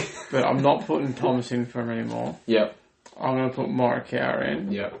 but I'm not putting Thomas in for him anymore. Yep. I'm gonna put Morikawa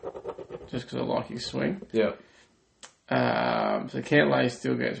in. Yep. Just because I like his swing. Yep. So Cantlay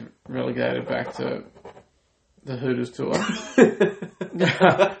still gets relegated back to the Hooters tour.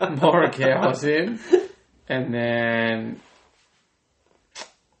 Morikawa's in, and then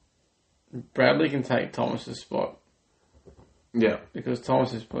Bradley can take Thomas's spot. Yeah. Because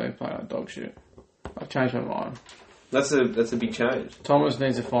Thomas is playing like dog shit. I've changed my mind. That's a big change. Thomas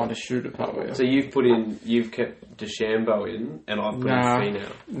needs to find a shoe to putt with. So you've kept DeChambeau in, and I've put in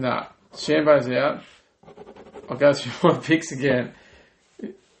Finau. Nah. DeChambeau's out. I'll go through my picks again.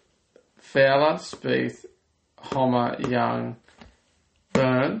 Fowler, Spieth, Homer, Young,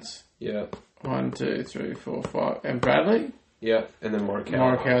 Burns. Yeah. 1, 2, 3, 4, 5. And Bradley? Yeah. And then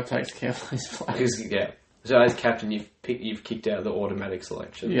Morikawa. Morikawa takes Cantley's place. So as captain, you've kicked out the automatic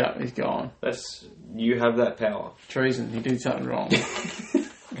selection. Yeah, he's gone. You have that power. Treason. He did something wrong.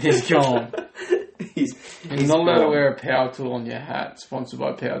 He's gone. He's not allowed to wear a power tool on your hat. Sponsored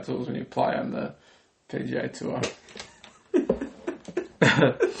by Power Tools when you play on the PGA Tour.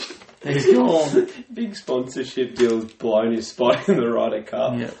 He's gone. Big sponsorship deals blown his spot in the Ryder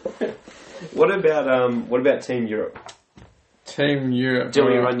Cup. Yeah. What about Team Europe? Team Europe. Do you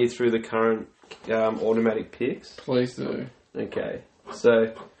want me to run you through the current automatic picks? Please do. Okay.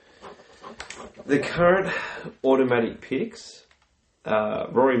 So the current automatic picks: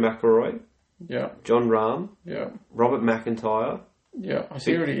 Rory McIlroy. Yeah. John Rahm. Yeah. Robert McIntyre. Yeah. I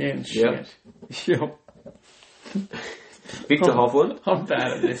see already in. Shit. Yep. Victor Hovland. I'm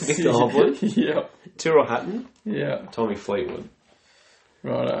bad at this. Victor Hovland. Yeah. Tyrrell Hatton. Yeah. Tommy Fleetwood.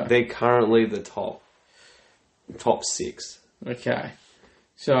 Righto. They're currently the top 6. Okay.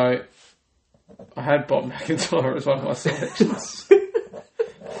 So I had Bob McIntyre as one of my selections.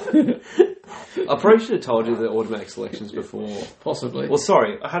 I probably should have told you the automatic selections before. Possibly. Well,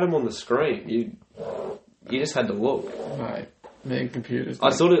 sorry, I had them on the screen. You just had to look. Mate, me and computers. I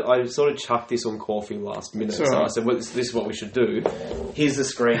sort of chucked this on Coffee last minute, so I said, well, this is what we should do. Here's the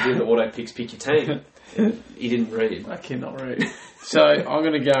screen, here's the auto picks, pick your team. He didn't read. I cannot read. So I'm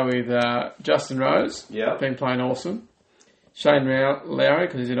going to go with Justin Rose. Yeah. Been playing awesome. Shane Lowry,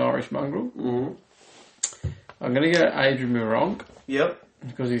 because he's an Irish mongrel. Mm-hmm. I'm going to go Adrian Meronk. Yep.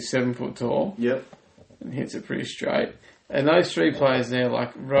 Because he's 7 foot tall. Yep. And hits it pretty straight. And those 3 players there,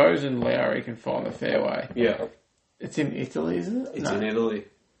 like Rose and Lowry, can find the fairway. Yeah. It's in Italy, isn't it? It's in Italy.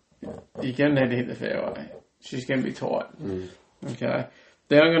 You're going to need to hit the fairway. She's going to be tight. Mm. Okay.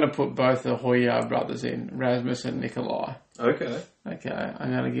 Then I'm going to put both the Hoyer brothers in, Rasmus and Nikolai. Okay. Okay.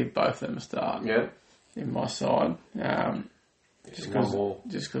 I'm going to give both of them a start. Yeah. In my side. Just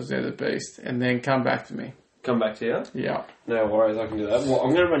because they're the beast. And then come back to me. Come back to you? Yeah. No worries, I can do that. Well,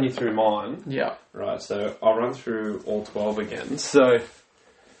 I'm going to run you through mine. Yeah. Right, so I'll run through all 12 again. So,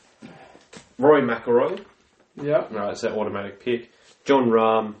 Rory McIlroy. Yeah. Right, so automatic pick. John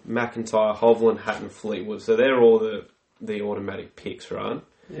Rahm, McIntyre, Hovland, Hatton, Fleetwood. So they're all the automatic picks, right?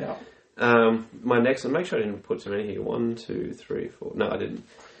 Yeah. My next one, make sure I didn't put too many here. 1, 2, 3, 4. No, I didn't.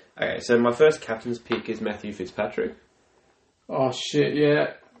 Okay, so my first captain's pick is Matthew Fitzpatrick. Oh, shit,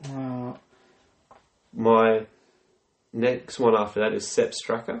 yeah. My next one after that is Sepp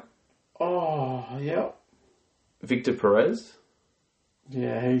Straka. Oh, yeah. Victor Perez.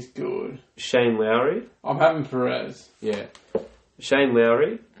 Yeah, he's good. Shane Lowry. I'm having Perez. Yeah. Shane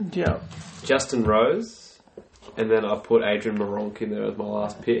Lowry. Yeah. Justin Rose. And then I put Adrian Meronk in there as my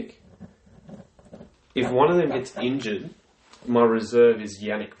last pick. If one of them gets injured, my reserve is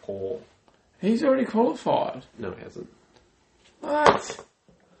Yannick Paul. He's already qualified. No, he hasn't. What?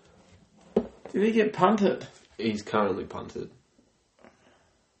 Did he get punted? He's currently punted.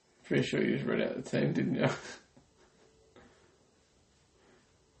 Pretty sure you just read out the team, didn't you?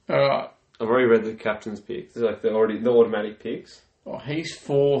 Alright. I've already read the captain's picks. It's like the automatic picks. Oh, he's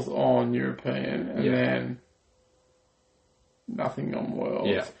 4th on European and then nothing on World.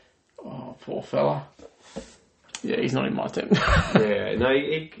 Yeah. Oh, poor fella. Yeah, he's not in my team. Yeah, no.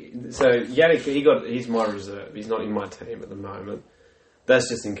 So Yannick, he's my reserve. He's not in my team at the moment. That's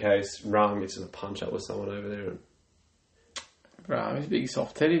just in case Ram gets a punch up with someone over there. Ram, he's a big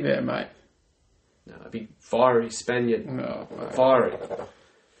soft teddy bear, mate. No, a big fiery Spaniard. No, fiery.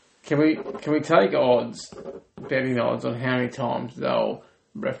 Can we take odds, betting odds on how many times they'll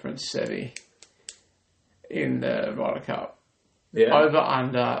reference Sevi in the Ryder Cup? Yeah. Over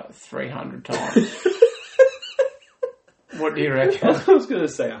under 300 times. What do you reckon? I was going to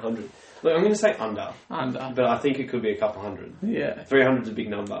say 100. Look, I'm going to say under. Under. But I think it could be a couple hundred. Yeah. 300 is a big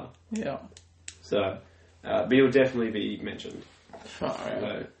number. Yeah. So, but he'll definitely be mentioned. Far out.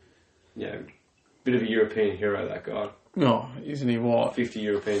 So, yeah, bit of a European hero, that guy. Oh, isn't he what? 50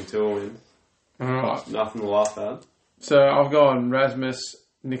 European Tour wins. Alright. Nothing to laugh at. So I've gone Rasmus,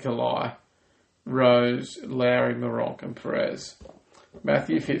 Nikolai, Rose, Lowry, Maronk and Perez.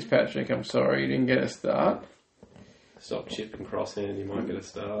 Matthew Fitzpatrick, I'm sorry, you didn't get a start. Stop chip and crosshand, you might get a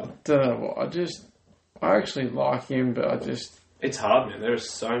start. Don't know what, I actually like him, but It's hard, man. There are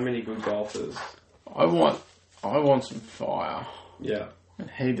so many good golfers. I want some fire. Yeah. And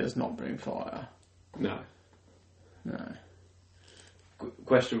he does not bring fire. No. No.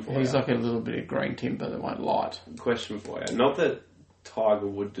 Question for you. He's like a little bit of green timber that won't light. Question for you. Not that Tiger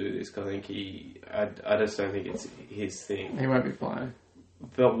would do this, because I think I just don't think it's his thing. He won't be playing.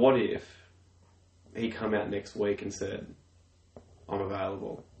 But what if he come out next week and said, I'm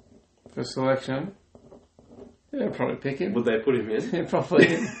available? For selection? Yeah, probably pick him. Would they put him in? Yeah,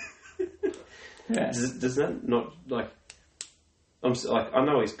 probably. Yeah. Does that not, I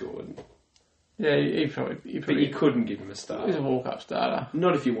know he's good. Yeah, he probably... But you couldn't give him a start. He's a walk-up starter.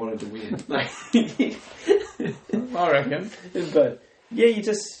 Not if you wanted to win. I reckon. But, yeah, you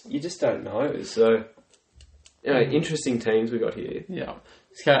just don't know. So, interesting teams we got here. Yeah.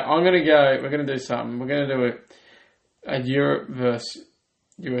 Okay, we're going to do something. We're going to do a Europe versus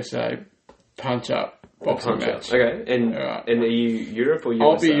USA punch-up boxing match. Okay, and are you Europe or USA?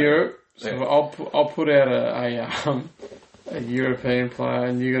 I'll be Europe, so okay. I'll put out a European player,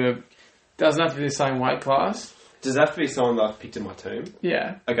 and you're going to... Doesn't have to be the same weight class. Does that have to be someone that I've picked in my team?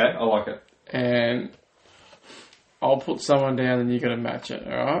 Yeah. Okay, I like it. And I'll put someone down and you're going to match it,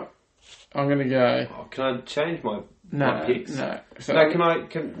 alright? I'm going to go... Oh, can I change my picks? No. So,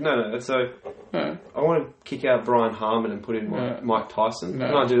 No. So, no. I want to kick out Brian Harmon and put in Mike Tyson. No.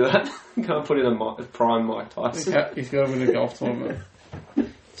 Can I do that? Can I put in a prime Mike Tyson? He's got to win a golf tournament.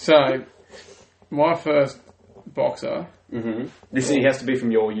 So, my first boxer... Mm-hmm. He has to be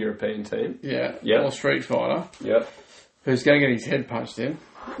from your European team. Yeah. Yep. Or street fighter. Yep. Who's going to get his head punched in?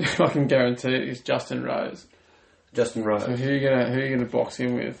 I can guarantee it. Is Justin Rose. Justin Rose. So who are you gonna box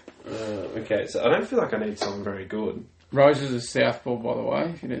him with? Okay. So I don't feel like I need someone very good. Rose is a southpaw, by the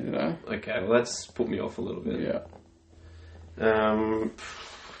way. If you need to know. Okay. Well, that's put me off a little bit. Yeah.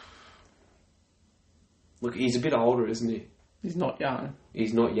 Look, he's a bit older, isn't he? He's not young.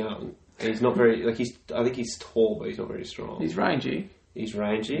 He's not young. He's not very I think he's tall, but he's not very strong. He's rangy. He's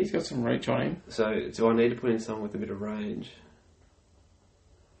rangy. He's got some reach on him. So do I need to put in someone with a bit of range?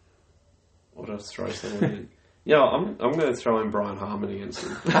 Or do I just throw someone in? Yeah, I'm going to throw in Brian Harmon against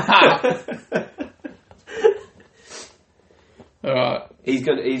him. All right. He's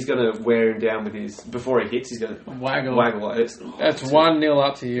going to wear him down with his... Before he hits, he's going to waggle. That's 1-0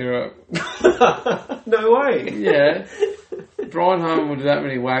 up to Europe. No way. Yeah. Brian Harmon would do that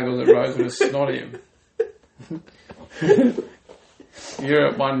many waggles that Rose would have snot him.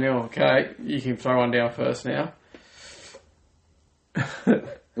 Europe 1-0. Okay, you can throw one down first now.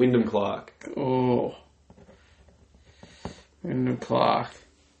 Wyndham Clark. Oh. Wyndham Clark.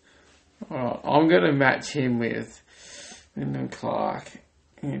 Alright, I'm going to match him with Wyndham Clark.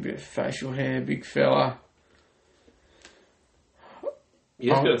 A bit of facial hair, big fella.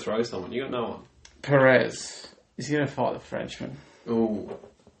 You just got to throw someone. You got no one. Perez. He's going to fight the Frenchman. Ooh.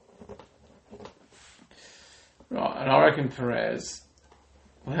 Right, and I reckon Perez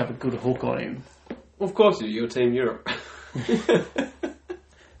will have a good hook on him. Well, of course you do. You're Team Europe.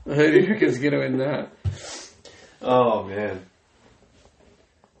 Who do you reckon's going to win that? Oh, man.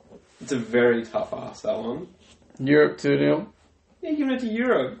 It's a very tough ask, that one. Europe 2-0. Yeah, give it to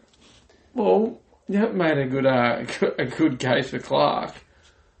Europe. Well, you haven't made a good case for Clark.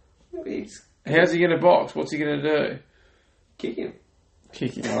 How's he going to box? What's he going to do? Kick him.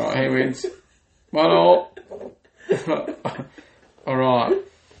 Alright, he wins. 1-0. Alright.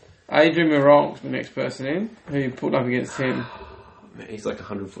 Adrian Maronk's the next person in. Who you putting up against him? Man, he's like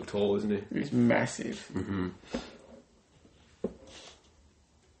 100 foot tall, isn't he? He's massive. Mm-hmm.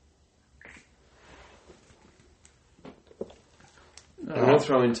 I'm going to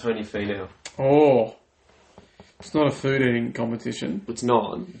throw in Tony Finau. Oh. It's not a food eating competition. It's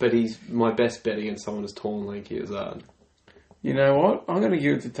not, but he's my best bet against someone as tall and lanky as that. You know what? I'm going to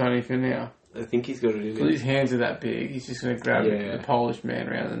give it to Tony for now. I think he's got it in him. Because his hands are that big, he's just going to grab the Polish man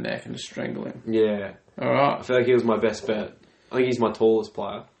around the neck and just strangle him. Yeah. Alright. I feel like he was my best bet. I think he's my tallest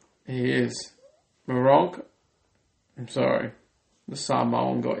player. He is. Maronk, I'm sorry. The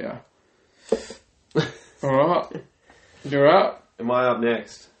Samoan got you. Alright. You're up. Am I up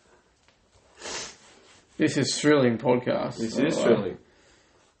next? This is thrilling podcast. This is thrilling.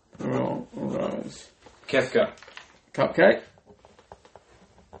 Alright. Kefka. Cupcake.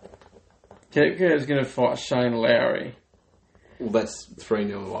 Kepka is going to fight Shane Lowry. Well, that's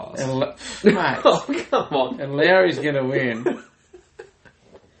 3-0 last. Mate. Oh, come on. And Lowry's going to win.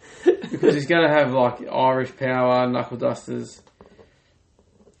 Because he's going to have, like, Irish power, knuckle dusters.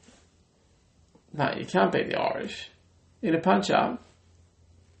 Mate, you can't beat the Irish. In a punch-up.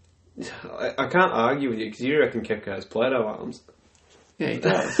 I can't argue with you, because you reckon Kepka has Play-Doh arms. Yeah, he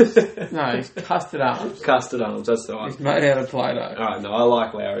does. No, he's custard arms. Custard arms, that's the one. He's made out of Play-Doh. Alright, no, I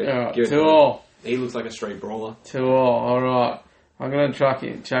like Lowry. Alright, 2-2. He looks like a street brawler. 2-2, alright. I'm going to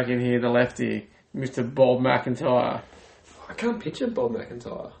chuck in here the lefty, Mr. Bob McIntyre. I can't picture Bob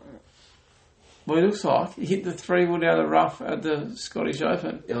McIntyre. Well, he looks like he hit the 3-wood out of the rough at the Scottish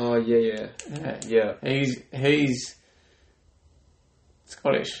Open. Oh, yeah. He's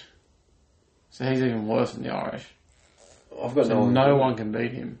Scottish. So he's even worse than the Irish. I've got no one can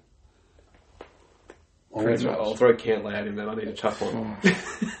beat him. I'll throw Cantlay at him then. I need to chuck one.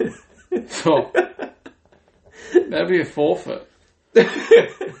 Oh. That'd be a forfeit.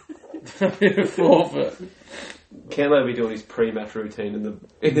 That'd be a forfeit. Cantlay be doing his pre-match routine in the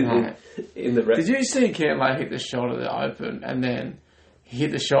rep. Did you see Cantlay hit the shot at the Open and then he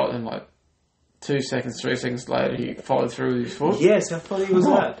hit the shot and like 2 seconds, 3 seconds later he followed through with his foot? Yes, how funny was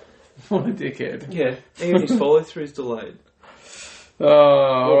that? What a dickhead. Yeah, even his follow through is delayed. Oh,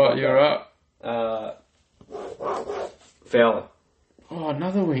 alright, you're up. Fowler. Oh,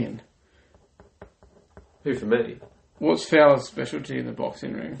 another win. Who for me? What's Fowler's specialty in the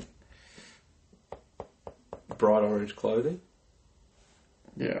boxing ring? Bright orange clothing.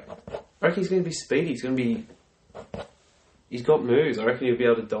 Yeah. I reckon he's going to be speedy. He's got moves. I reckon he'll be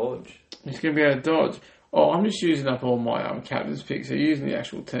able to dodge. He's going to be able to dodge. Oh, I'm just using up all my captain's picks. Are you using the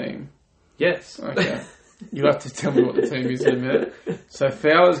actual team? Yes. Okay. You'll have to tell me what the team is in a minute. So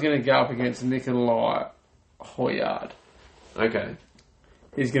Fowler's going to go up against Nikolai Hoyard. Okay.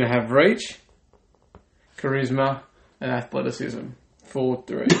 He's going to have reach, charisma, and athleticism.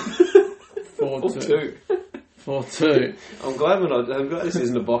 4-3. 4-2. 4-2. I'm glad this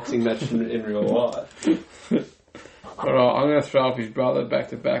isn't a boxing match in real life. Alright, I'm going to throw up his brother back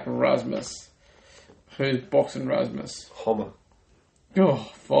to back, Rasmus. Who's boxing Rasmus? Homer.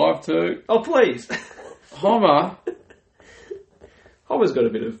 Oh, 5-2. Oh, please. Homer? Homer's got a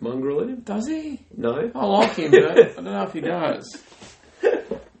bit of mongrel in him. Does he? No. I like him, but I don't know if he does.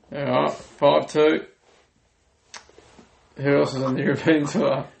 Alright, 5-2. Who else is on the European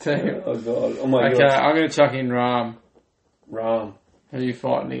Tour team? Oh, God. Oh, my God. Okay, I'm going to chuck in Rahm. Rahm. Who are you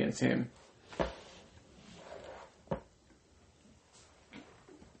fighting against him?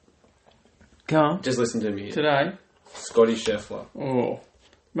 Come on. Just listen to me. Today? Scotty Scheffler. Oh.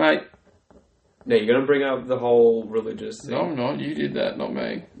 Mate. Now, you're going to bring up the whole religious thing. No, I'm not. You did that, not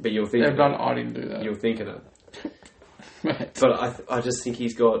me. But you're thinking I didn't do that. You're thinking it. Mate. But I just think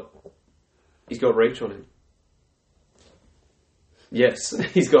he's got reach on him. Yes,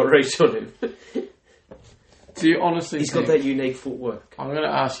 he's got reach on him. Do you honestly He's got that unique footwork. I'm going to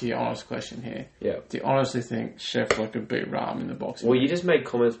ask you an honest question here. Yeah. Do you honestly think Scheffler could beat Rahm in the boxing? Well, you just made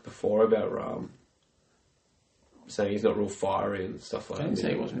comments before about Rahm, saying he's not real fiery and stuff like that. I didn't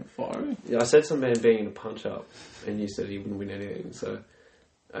say he wasn't fiery. Yeah, I said some man being in a punch-up, and you said he wouldn't win anything, so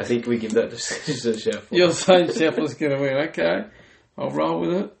I think we give that to Scheffler. You're saying Scheffler's going to win, okay. I'll roll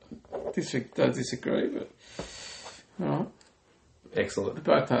with it. I disagree, but... Alright. Excellent.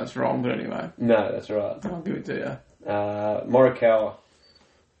 Both times wrong, but anyway. No, that's right. I'll give it to you. Morikawa.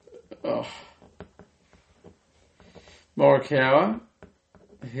 Oh. Morikawa.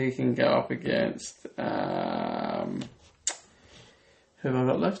 He can go up against... who have I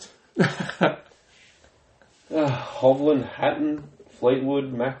got left? Hovland, Hatton,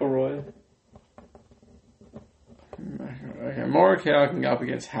 Fleetwood, McIlroy. Okay, Morikawa can go up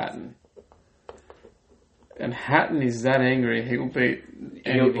against Hatton. And Hatton is that angry, he'll beat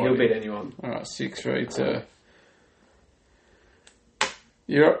anybody. He'll beat anyone. Alright, 6-3-2.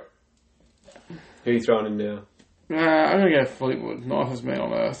 You're... Who are you throwing in now? I'm going to go Fleetwood. Nicest man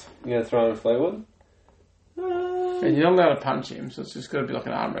on earth. You going to throw in Fleetwood? And you're not allowed to punch him, so it's just got to be like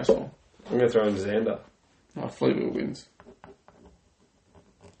an arm wrestle. I'm going to throw in Xander. Fleetwood wins.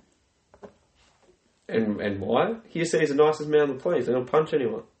 And why? He said he's the nicest man on the planet. He's not going to punch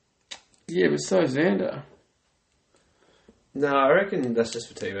anyone. Yeah, but so is Xander. No, I reckon that's just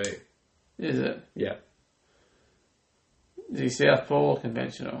for TV. Is it? Yeah. Is he southpaw or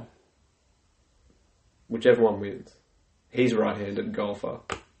conventional? Whichever one wins. He's a right-handed golfer.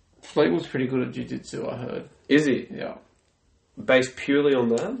 Fleetwood's pretty good at jiu-jitsu, I heard. Is he? Yeah. Based purely on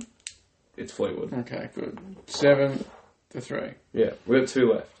that, it's Fleetwood. Okay, good. 7-3. Yeah, we've got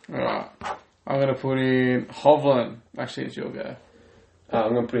 2 left. Alright. I'm going to put in Hovland. Actually, it's your go.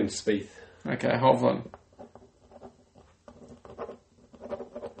 I'm going to put in Spieth. Okay, Hovland.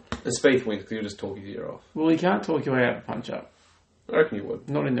 And Spieth wins because you'll just talk his ear off. Well, he can't talk your way out of punch up. I reckon you would.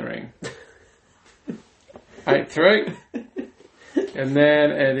 Not in the ring. 8-3. And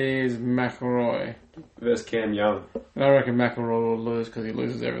then it is McIlroy. Versus Cam Young. And I reckon McIlroy will lose because he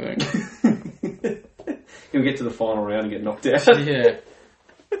loses everything. He'll get to the final round and get knocked out. Yeah.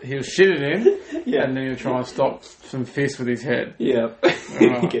 He'll shit it in, yeah, and then he'll try and stop some fists with his head. Yeah.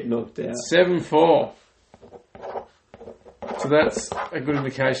 Right. Get knocked out. 7-4. So that's a good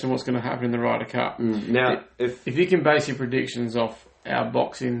indication of what's going to happen in the Ryder Cup. Now, if you can base your predictions off our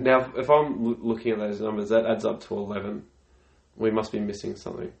boxing... Now, if I'm looking at those numbers, that adds up to 11. We must be missing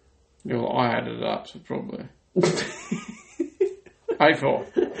something. Yeah, well, I added it up, so probably. 8-4.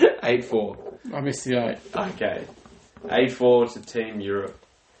 8-4. I missed the 8. Okay. 8-4 to Team Europe.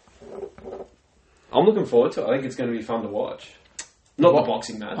 I'm looking forward to it. I think it's going to be fun to watch. Not the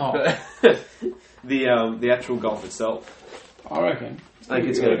boxing match, but the actual golf itself. I reckon. I think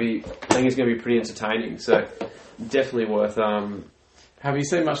it's going to be pretty entertaining. So definitely worth. Have you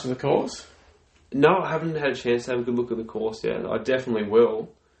seen much of the course? No, I haven't had a chance to have a good look at the course yet. I definitely will,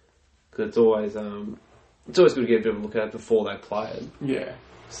 because it's always good to get a bit of a look at it before they play it. Yeah.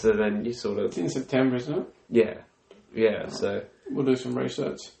 So then you sort of... It's in September, isn't it? Yeah. Yeah, so... We'll do some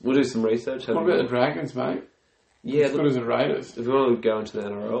research. What about the Dragons, mate? Yeah. As good as the Raiders. If we want to go into the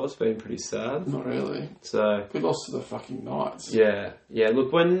NRL, it's been pretty sad. Not really. So... We lost to the fucking Knights. Yeah. Yeah,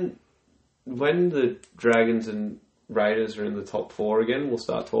 look, when the Dragons and Raiders are in the top 4 again, we'll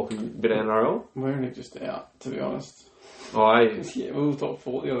start talking a bit of NRL. We're only just out, to be honest. Oh, yeah, we were top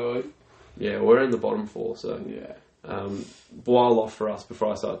 4 the other week. Yeah, we're in the bottom 4, so... Yeah. While off for us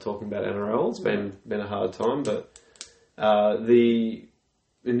before I start talking about NRL. It's been a hard time, but in the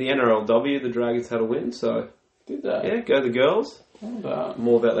NRLW, the Dragons had a win, so... Did they? Yeah, go the girls. Well done.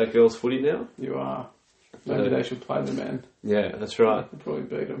 More about that girls' footy now. You are. Maybe they should play the men. Yeah, that's right. They'll probably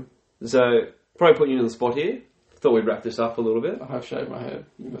beat them. So, probably putting you on the spot here. Thought we'd wrap this up a little bit. I have shaved my head.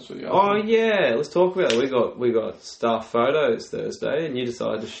 That's what you're asking. Oh yeah, let's talk about it. We got staff photos Thursday, and you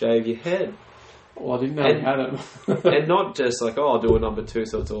decided to shave your head. Well, I didn't know you had it. And not just like, I'll do a number 2,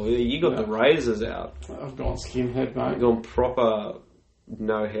 so it's all... You got the razors out. I've gone skinhead, mate. You've gone proper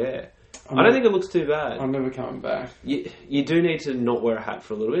no hair. I don't think it looks too bad. I'm never coming back. You do need to not wear a hat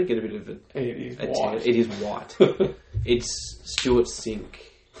for a little bit, get a bit of It is white. It is white. It's Stuart Sink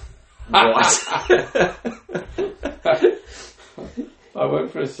white. I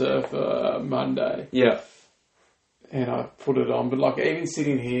went for a surf Monday. Yeah. And I put it on, but like even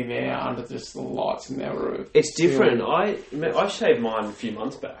sitting here now under just the lights in our roof, it's different. I shaved mine a few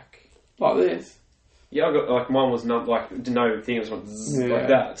months back, like this. Yeah, I got like mine was not like no thing. It was like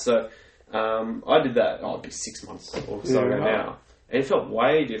that. So I did that. It'd be 6 months or so ago now, and it felt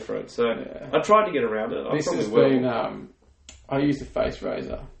way different. So I tried to get around it. This has been. I used a face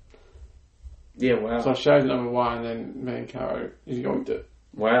razor. Yeah, wow. So I shaved number 1, and then me and Caro yoinked it.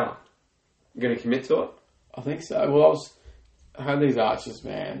 Wow, you going to commit to it? I think so. Well, I had these arches,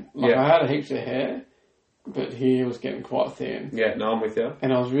 man. Like I had heaps of hair, but here was getting quite thin. Yeah, no, I'm with you.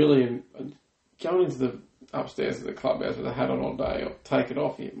 And I was really going into the upstairs of the clubhouse with a hat on all day, or take it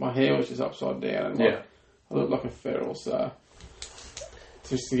off. My hair was just upside down, and I looked like a feral. So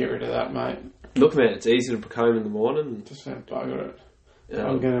just to get rid of that, mate. Look, man, it's easy to comb in the morning. Just have bugger it.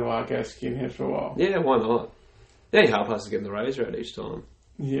 I'm going to go skinhead for a while. Yeah, why not? The only hard part is getting the razor out each time.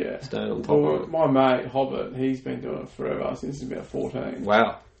 Yeah. Staying on top of it. My mate, Hobbit, he's been doing it forever, since he's about 14.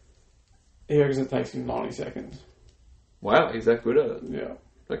 Wow. He reckons it takes him 90 seconds. Wow, he's that good at it? Yeah.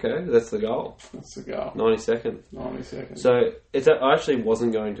 Okay, that's the goal. That's the goal. 90 seconds. 90 seconds. So, I actually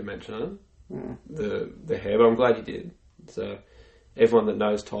wasn't going to mention it, the hair, but I'm glad you did. So, everyone that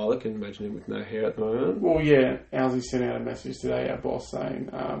knows Tyler can imagine him with no hair at the moment. Well, yeah, Alsey sent out a message today, our boss, saying,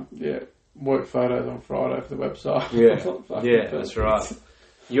 work photos on Friday for the website. Yeah, that's right.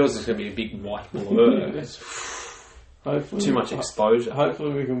 Yours is going to be a big white blur. Hopefully, too much exposure.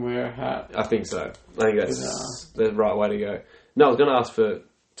 Hopefully we can wear a hat. I think so. I think that's the right way to go. No, I was going to ask for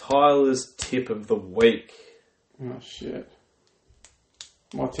Tyler's tip of the week. Oh, shit.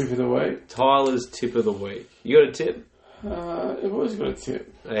 My tip of the week? Tyler's tip of the week. You got a tip? I've always got a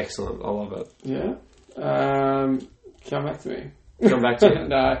tip. Excellent. I love it. Yeah? Come back to me. Come back to you?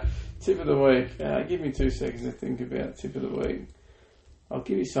 No. Tip of the week. Give me 2 seconds to think about tip of the week. I'll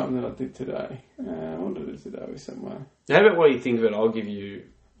give you something that I did today. What did I do today somewhere? How about while you think of it, I'll give you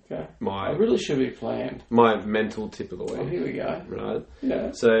I really should be planned. my mental tip of the week. Oh, here we go. Right?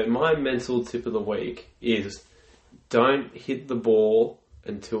 Yeah. So my mental tip of the week is don't hit the ball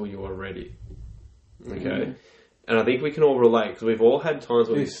until you are ready. Okay? Mm. And I think we can all relate because we've all had times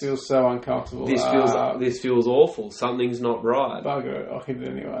where this feels so uncomfortable. This feels awful. Something's not right. Bugger it. I'll hit it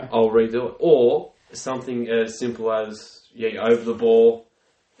anyway. I'll redo it. Or something as simple as you're over the ball,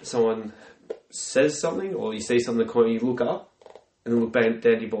 someone says something, or you see something in the corner, you look up and then look down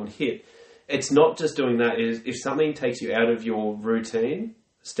to your ball and hit. It's not just doing that. It is if something takes you out of your routine,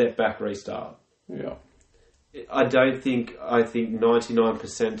 step back, restart. Yeah. I think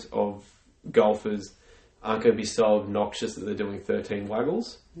 99% of golfers aren't going to be so obnoxious that they're doing 13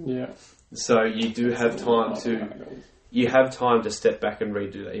 waggles. Yeah. So you do have time to step back and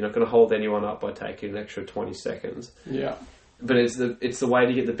redo that. You're not going to hold anyone up by taking an extra 20 seconds. Yeah. But it's the way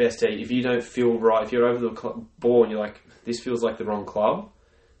to get the best out. If you don't feel right, if you're over the ball and you're like, this feels like the wrong club,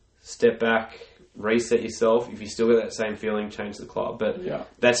 step back, reset yourself. If you still get that same feeling, change the club. But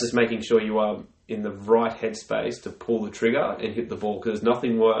that's just making sure you are in the right headspace to pull the trigger and hit the ball, because there's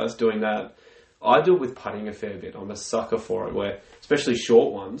nothing worse doing that. I do it with putting a fair bit. I'm a sucker for it, where, especially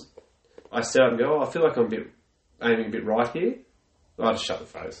short ones, I set up and go, I feel like I'm aiming a bit right here. I just shut the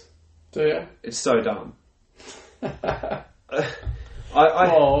face. Do you? It's so dumb. I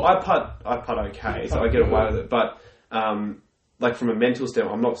putt okay, so I get away with it. But like from a mental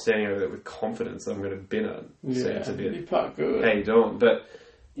standpoint, I'm not standing over there with confidence that I'm going to bin it. Yeah, it's a bit, you putt good. How you doing? But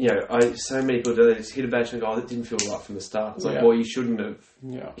so many people do that. They just hit a badge and go, that didn't feel right from the start. It's like, well, you shouldn't have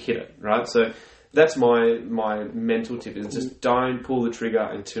hit it, right? So that's my mental tip, is just don't pull the trigger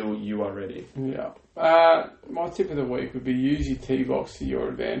until you are ready. Yeah. My tip of the week would be use your tee box to your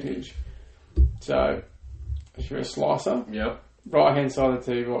advantage. So if you're a slicer, right hand side of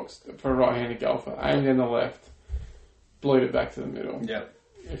the tee box for a right-handed golfer, aim down the left, bleed it back to the middle. Yeah.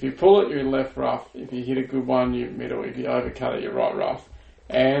 If you pull it, you're left rough. If you hit a good one, you're middle. If you overcut it, you're right rough.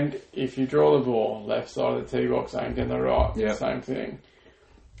 And if you draw the ball, left side of the tee box, aim down the right. Same thing.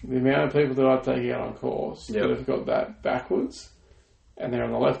 The amount of people that I take out on course that have got that backwards, and they're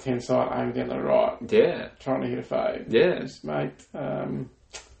on the left-hand side, aiming down the right. Yeah. Trying to hit a fade. Yeah. Just, mate,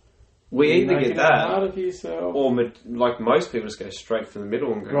 we either get that, harder for yourself, or like most people just go straight for the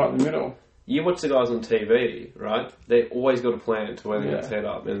middle and go right in the middle. You watch the guys on TV, right? They always got a plan to where they're going to set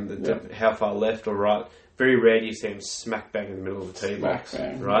up and how far left or right. Very rare do you see them smack bang in the middle of the tee box,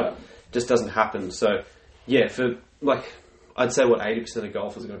 right? Yeah. Just doesn't happen. So, for I'd say 80% of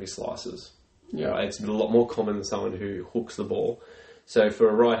golfers are going to be slicers. Yeah, right? It's a lot more common than someone who hooks the ball. So for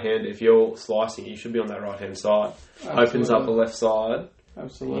a right hand, if you're slicing, you should be on that right hand side. Absolutely. Opens up the left side.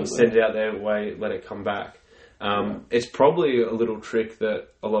 Absolutely. You send it out there, let it come back. It's probably a little trick that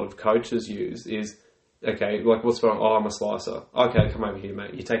a lot of coaches use is, okay, like what's wrong? Oh, I'm a slicer. Okay, come over here,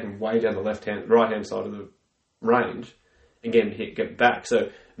 mate. You take them way down the right-hand side of the range and get back. So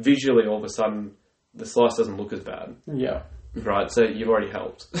visually, all of a sudden, the slice doesn't look as bad. Yeah. Right, so you've already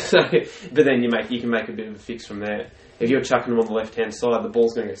helped. But then you can make a bit of a fix from there. If you're chucking them on the left-hand side, the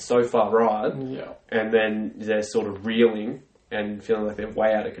ball's going to get so far right, and then they're sort of reeling and feeling like they're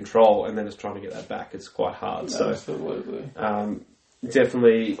way out of control, and then it's trying to get that back. It's quite hard. Absolutely. So,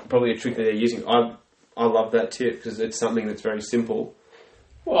 definitely, probably a trick that they're using. I love that tip because it's something that's very simple.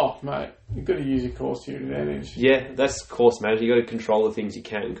 Well, mate, you've got to use your course to your advantage. Yeah, that's course management. You've got to control the things you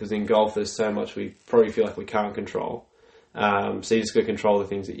can, because in golf there's so much we probably feel like we can't control. So you just got to control the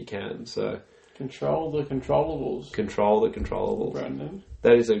things that you can. So control the controllables. Control the controllables. Brandon.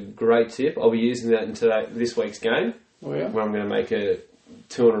 That is a great tip. I'll be using that in this week's game. Oh yeah. Where I'm going to make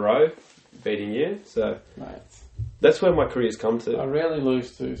 2 in a row, beating you. So mate, that's where my career's come to. I rarely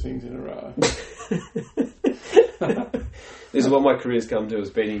lose 2 things in a row. This is what my career's come to,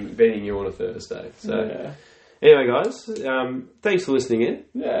 is beating you on a Thursday. So anyway, guys, thanks for listening in.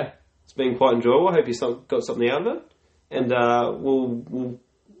 Yeah, it's been quite enjoyable. I hope you got something out of it. And we'll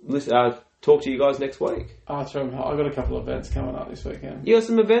talk to you guys next week. I've got a couple of events coming up this weekend. You got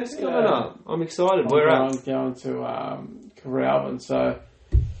some events coming up? I'm excited. Where at? I'm going to Coralvin, so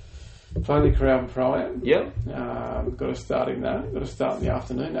playing the Coralvin Pro-Am. Yep. Got to start in that. Got to start in the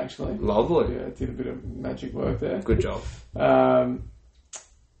afternoon, actually. Lovely. Yeah, did a bit of magic work there. Good job.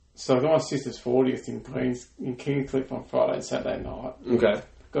 So I've got my sister's 40th in Kingscliff on Friday and Saturday night. Okay.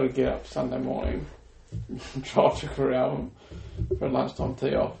 got to get up Sunday morning, drive to Corral for a lunchtime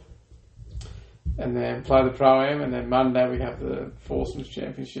tee off, and then play the Pro-Am, and then Monday we have the Foursomes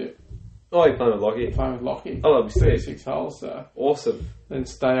Championship. Oh, you're playing with Lockie? Playing with Lockie. Oh, that'd be 36 holes, so... Awesome. Then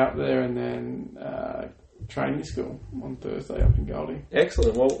stay up there and then training school on Thursday up in Goldie.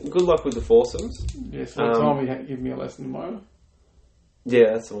 Excellent. Well, good luck with the foursomes. Yes, what time will you give me a lesson tomorrow?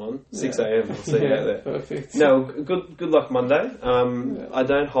 Yeah, that's the one. 6 a.m. I'll see you out there. Perfect. No, good luck Monday. I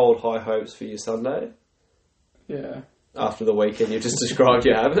don't hold high hopes for you Sunday. Yeah. After the weekend you've just described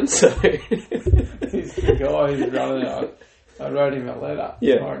you haven't, so... He's the guy who's running it. I wrote him a letter.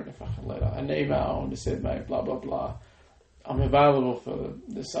 Yeah. I wrote him a fucking letter. An email and just said, mate, blah, blah, blah. I'm available for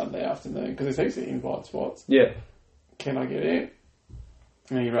the Sunday afternoon because there's heaps of invite spots. Yeah. Can I get in?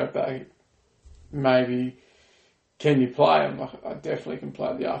 And he wrote back, maybe, can you play? I'm like, I definitely can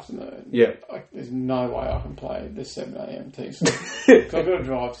play the afternoon. Yeah. There's no way I can play the 7 a.m. tee slot. Because I've got to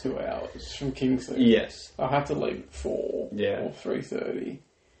drive 2 hours from Kingsley. Yes. I have to leave at 4 or 3:30.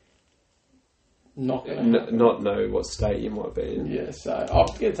 Not going to not know what state you might be in. Yeah, so I'm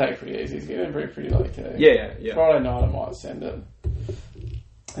going to take it pretty easy. It's getting pretty low key. Yeah. Friday night I might send it.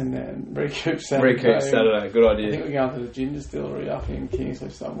 And then recoup Saturday. Recoup Saturday, good idea. I think we're going to the gin distillery up in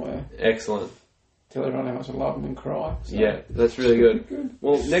Kingsley somewhere. Excellent. Tell everyone how much I love them and cry. So. Yeah, that's really good.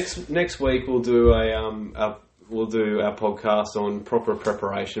 Well, next week we'll do our podcast on proper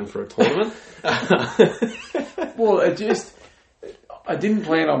preparation for a tournament. Well, I didn't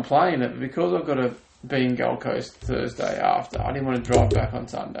plan on playing it, but because I've got to be in Gold Coast Thursday after, I didn't want to drive back on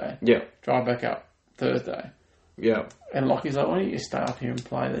Sunday. Yeah. Drive back up Thursday. Yeah. And Lockie's like, why don't you stay up here and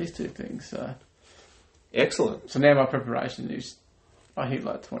play these two things? So excellent. So now my preparation is, I hit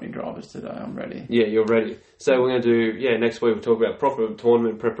like 20 drivers today. I'm ready. Yeah, you're ready. So we're going to do, next week we'll talk about proper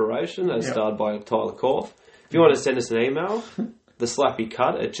tournament preparation as started by Tyler Korf. If you want to send us an email,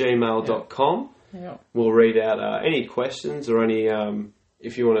 theslappycut@gmail.com. Yeah. We'll read out any questions or any,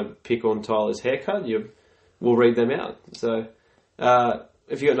 if you want to pick on Tyler's haircut, we'll read them out. So,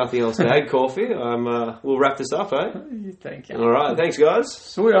 if you've got nothing else to add, Coffee, we'll wrap this up, eh? Thank you. All right. Thanks, guys.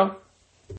 See ya.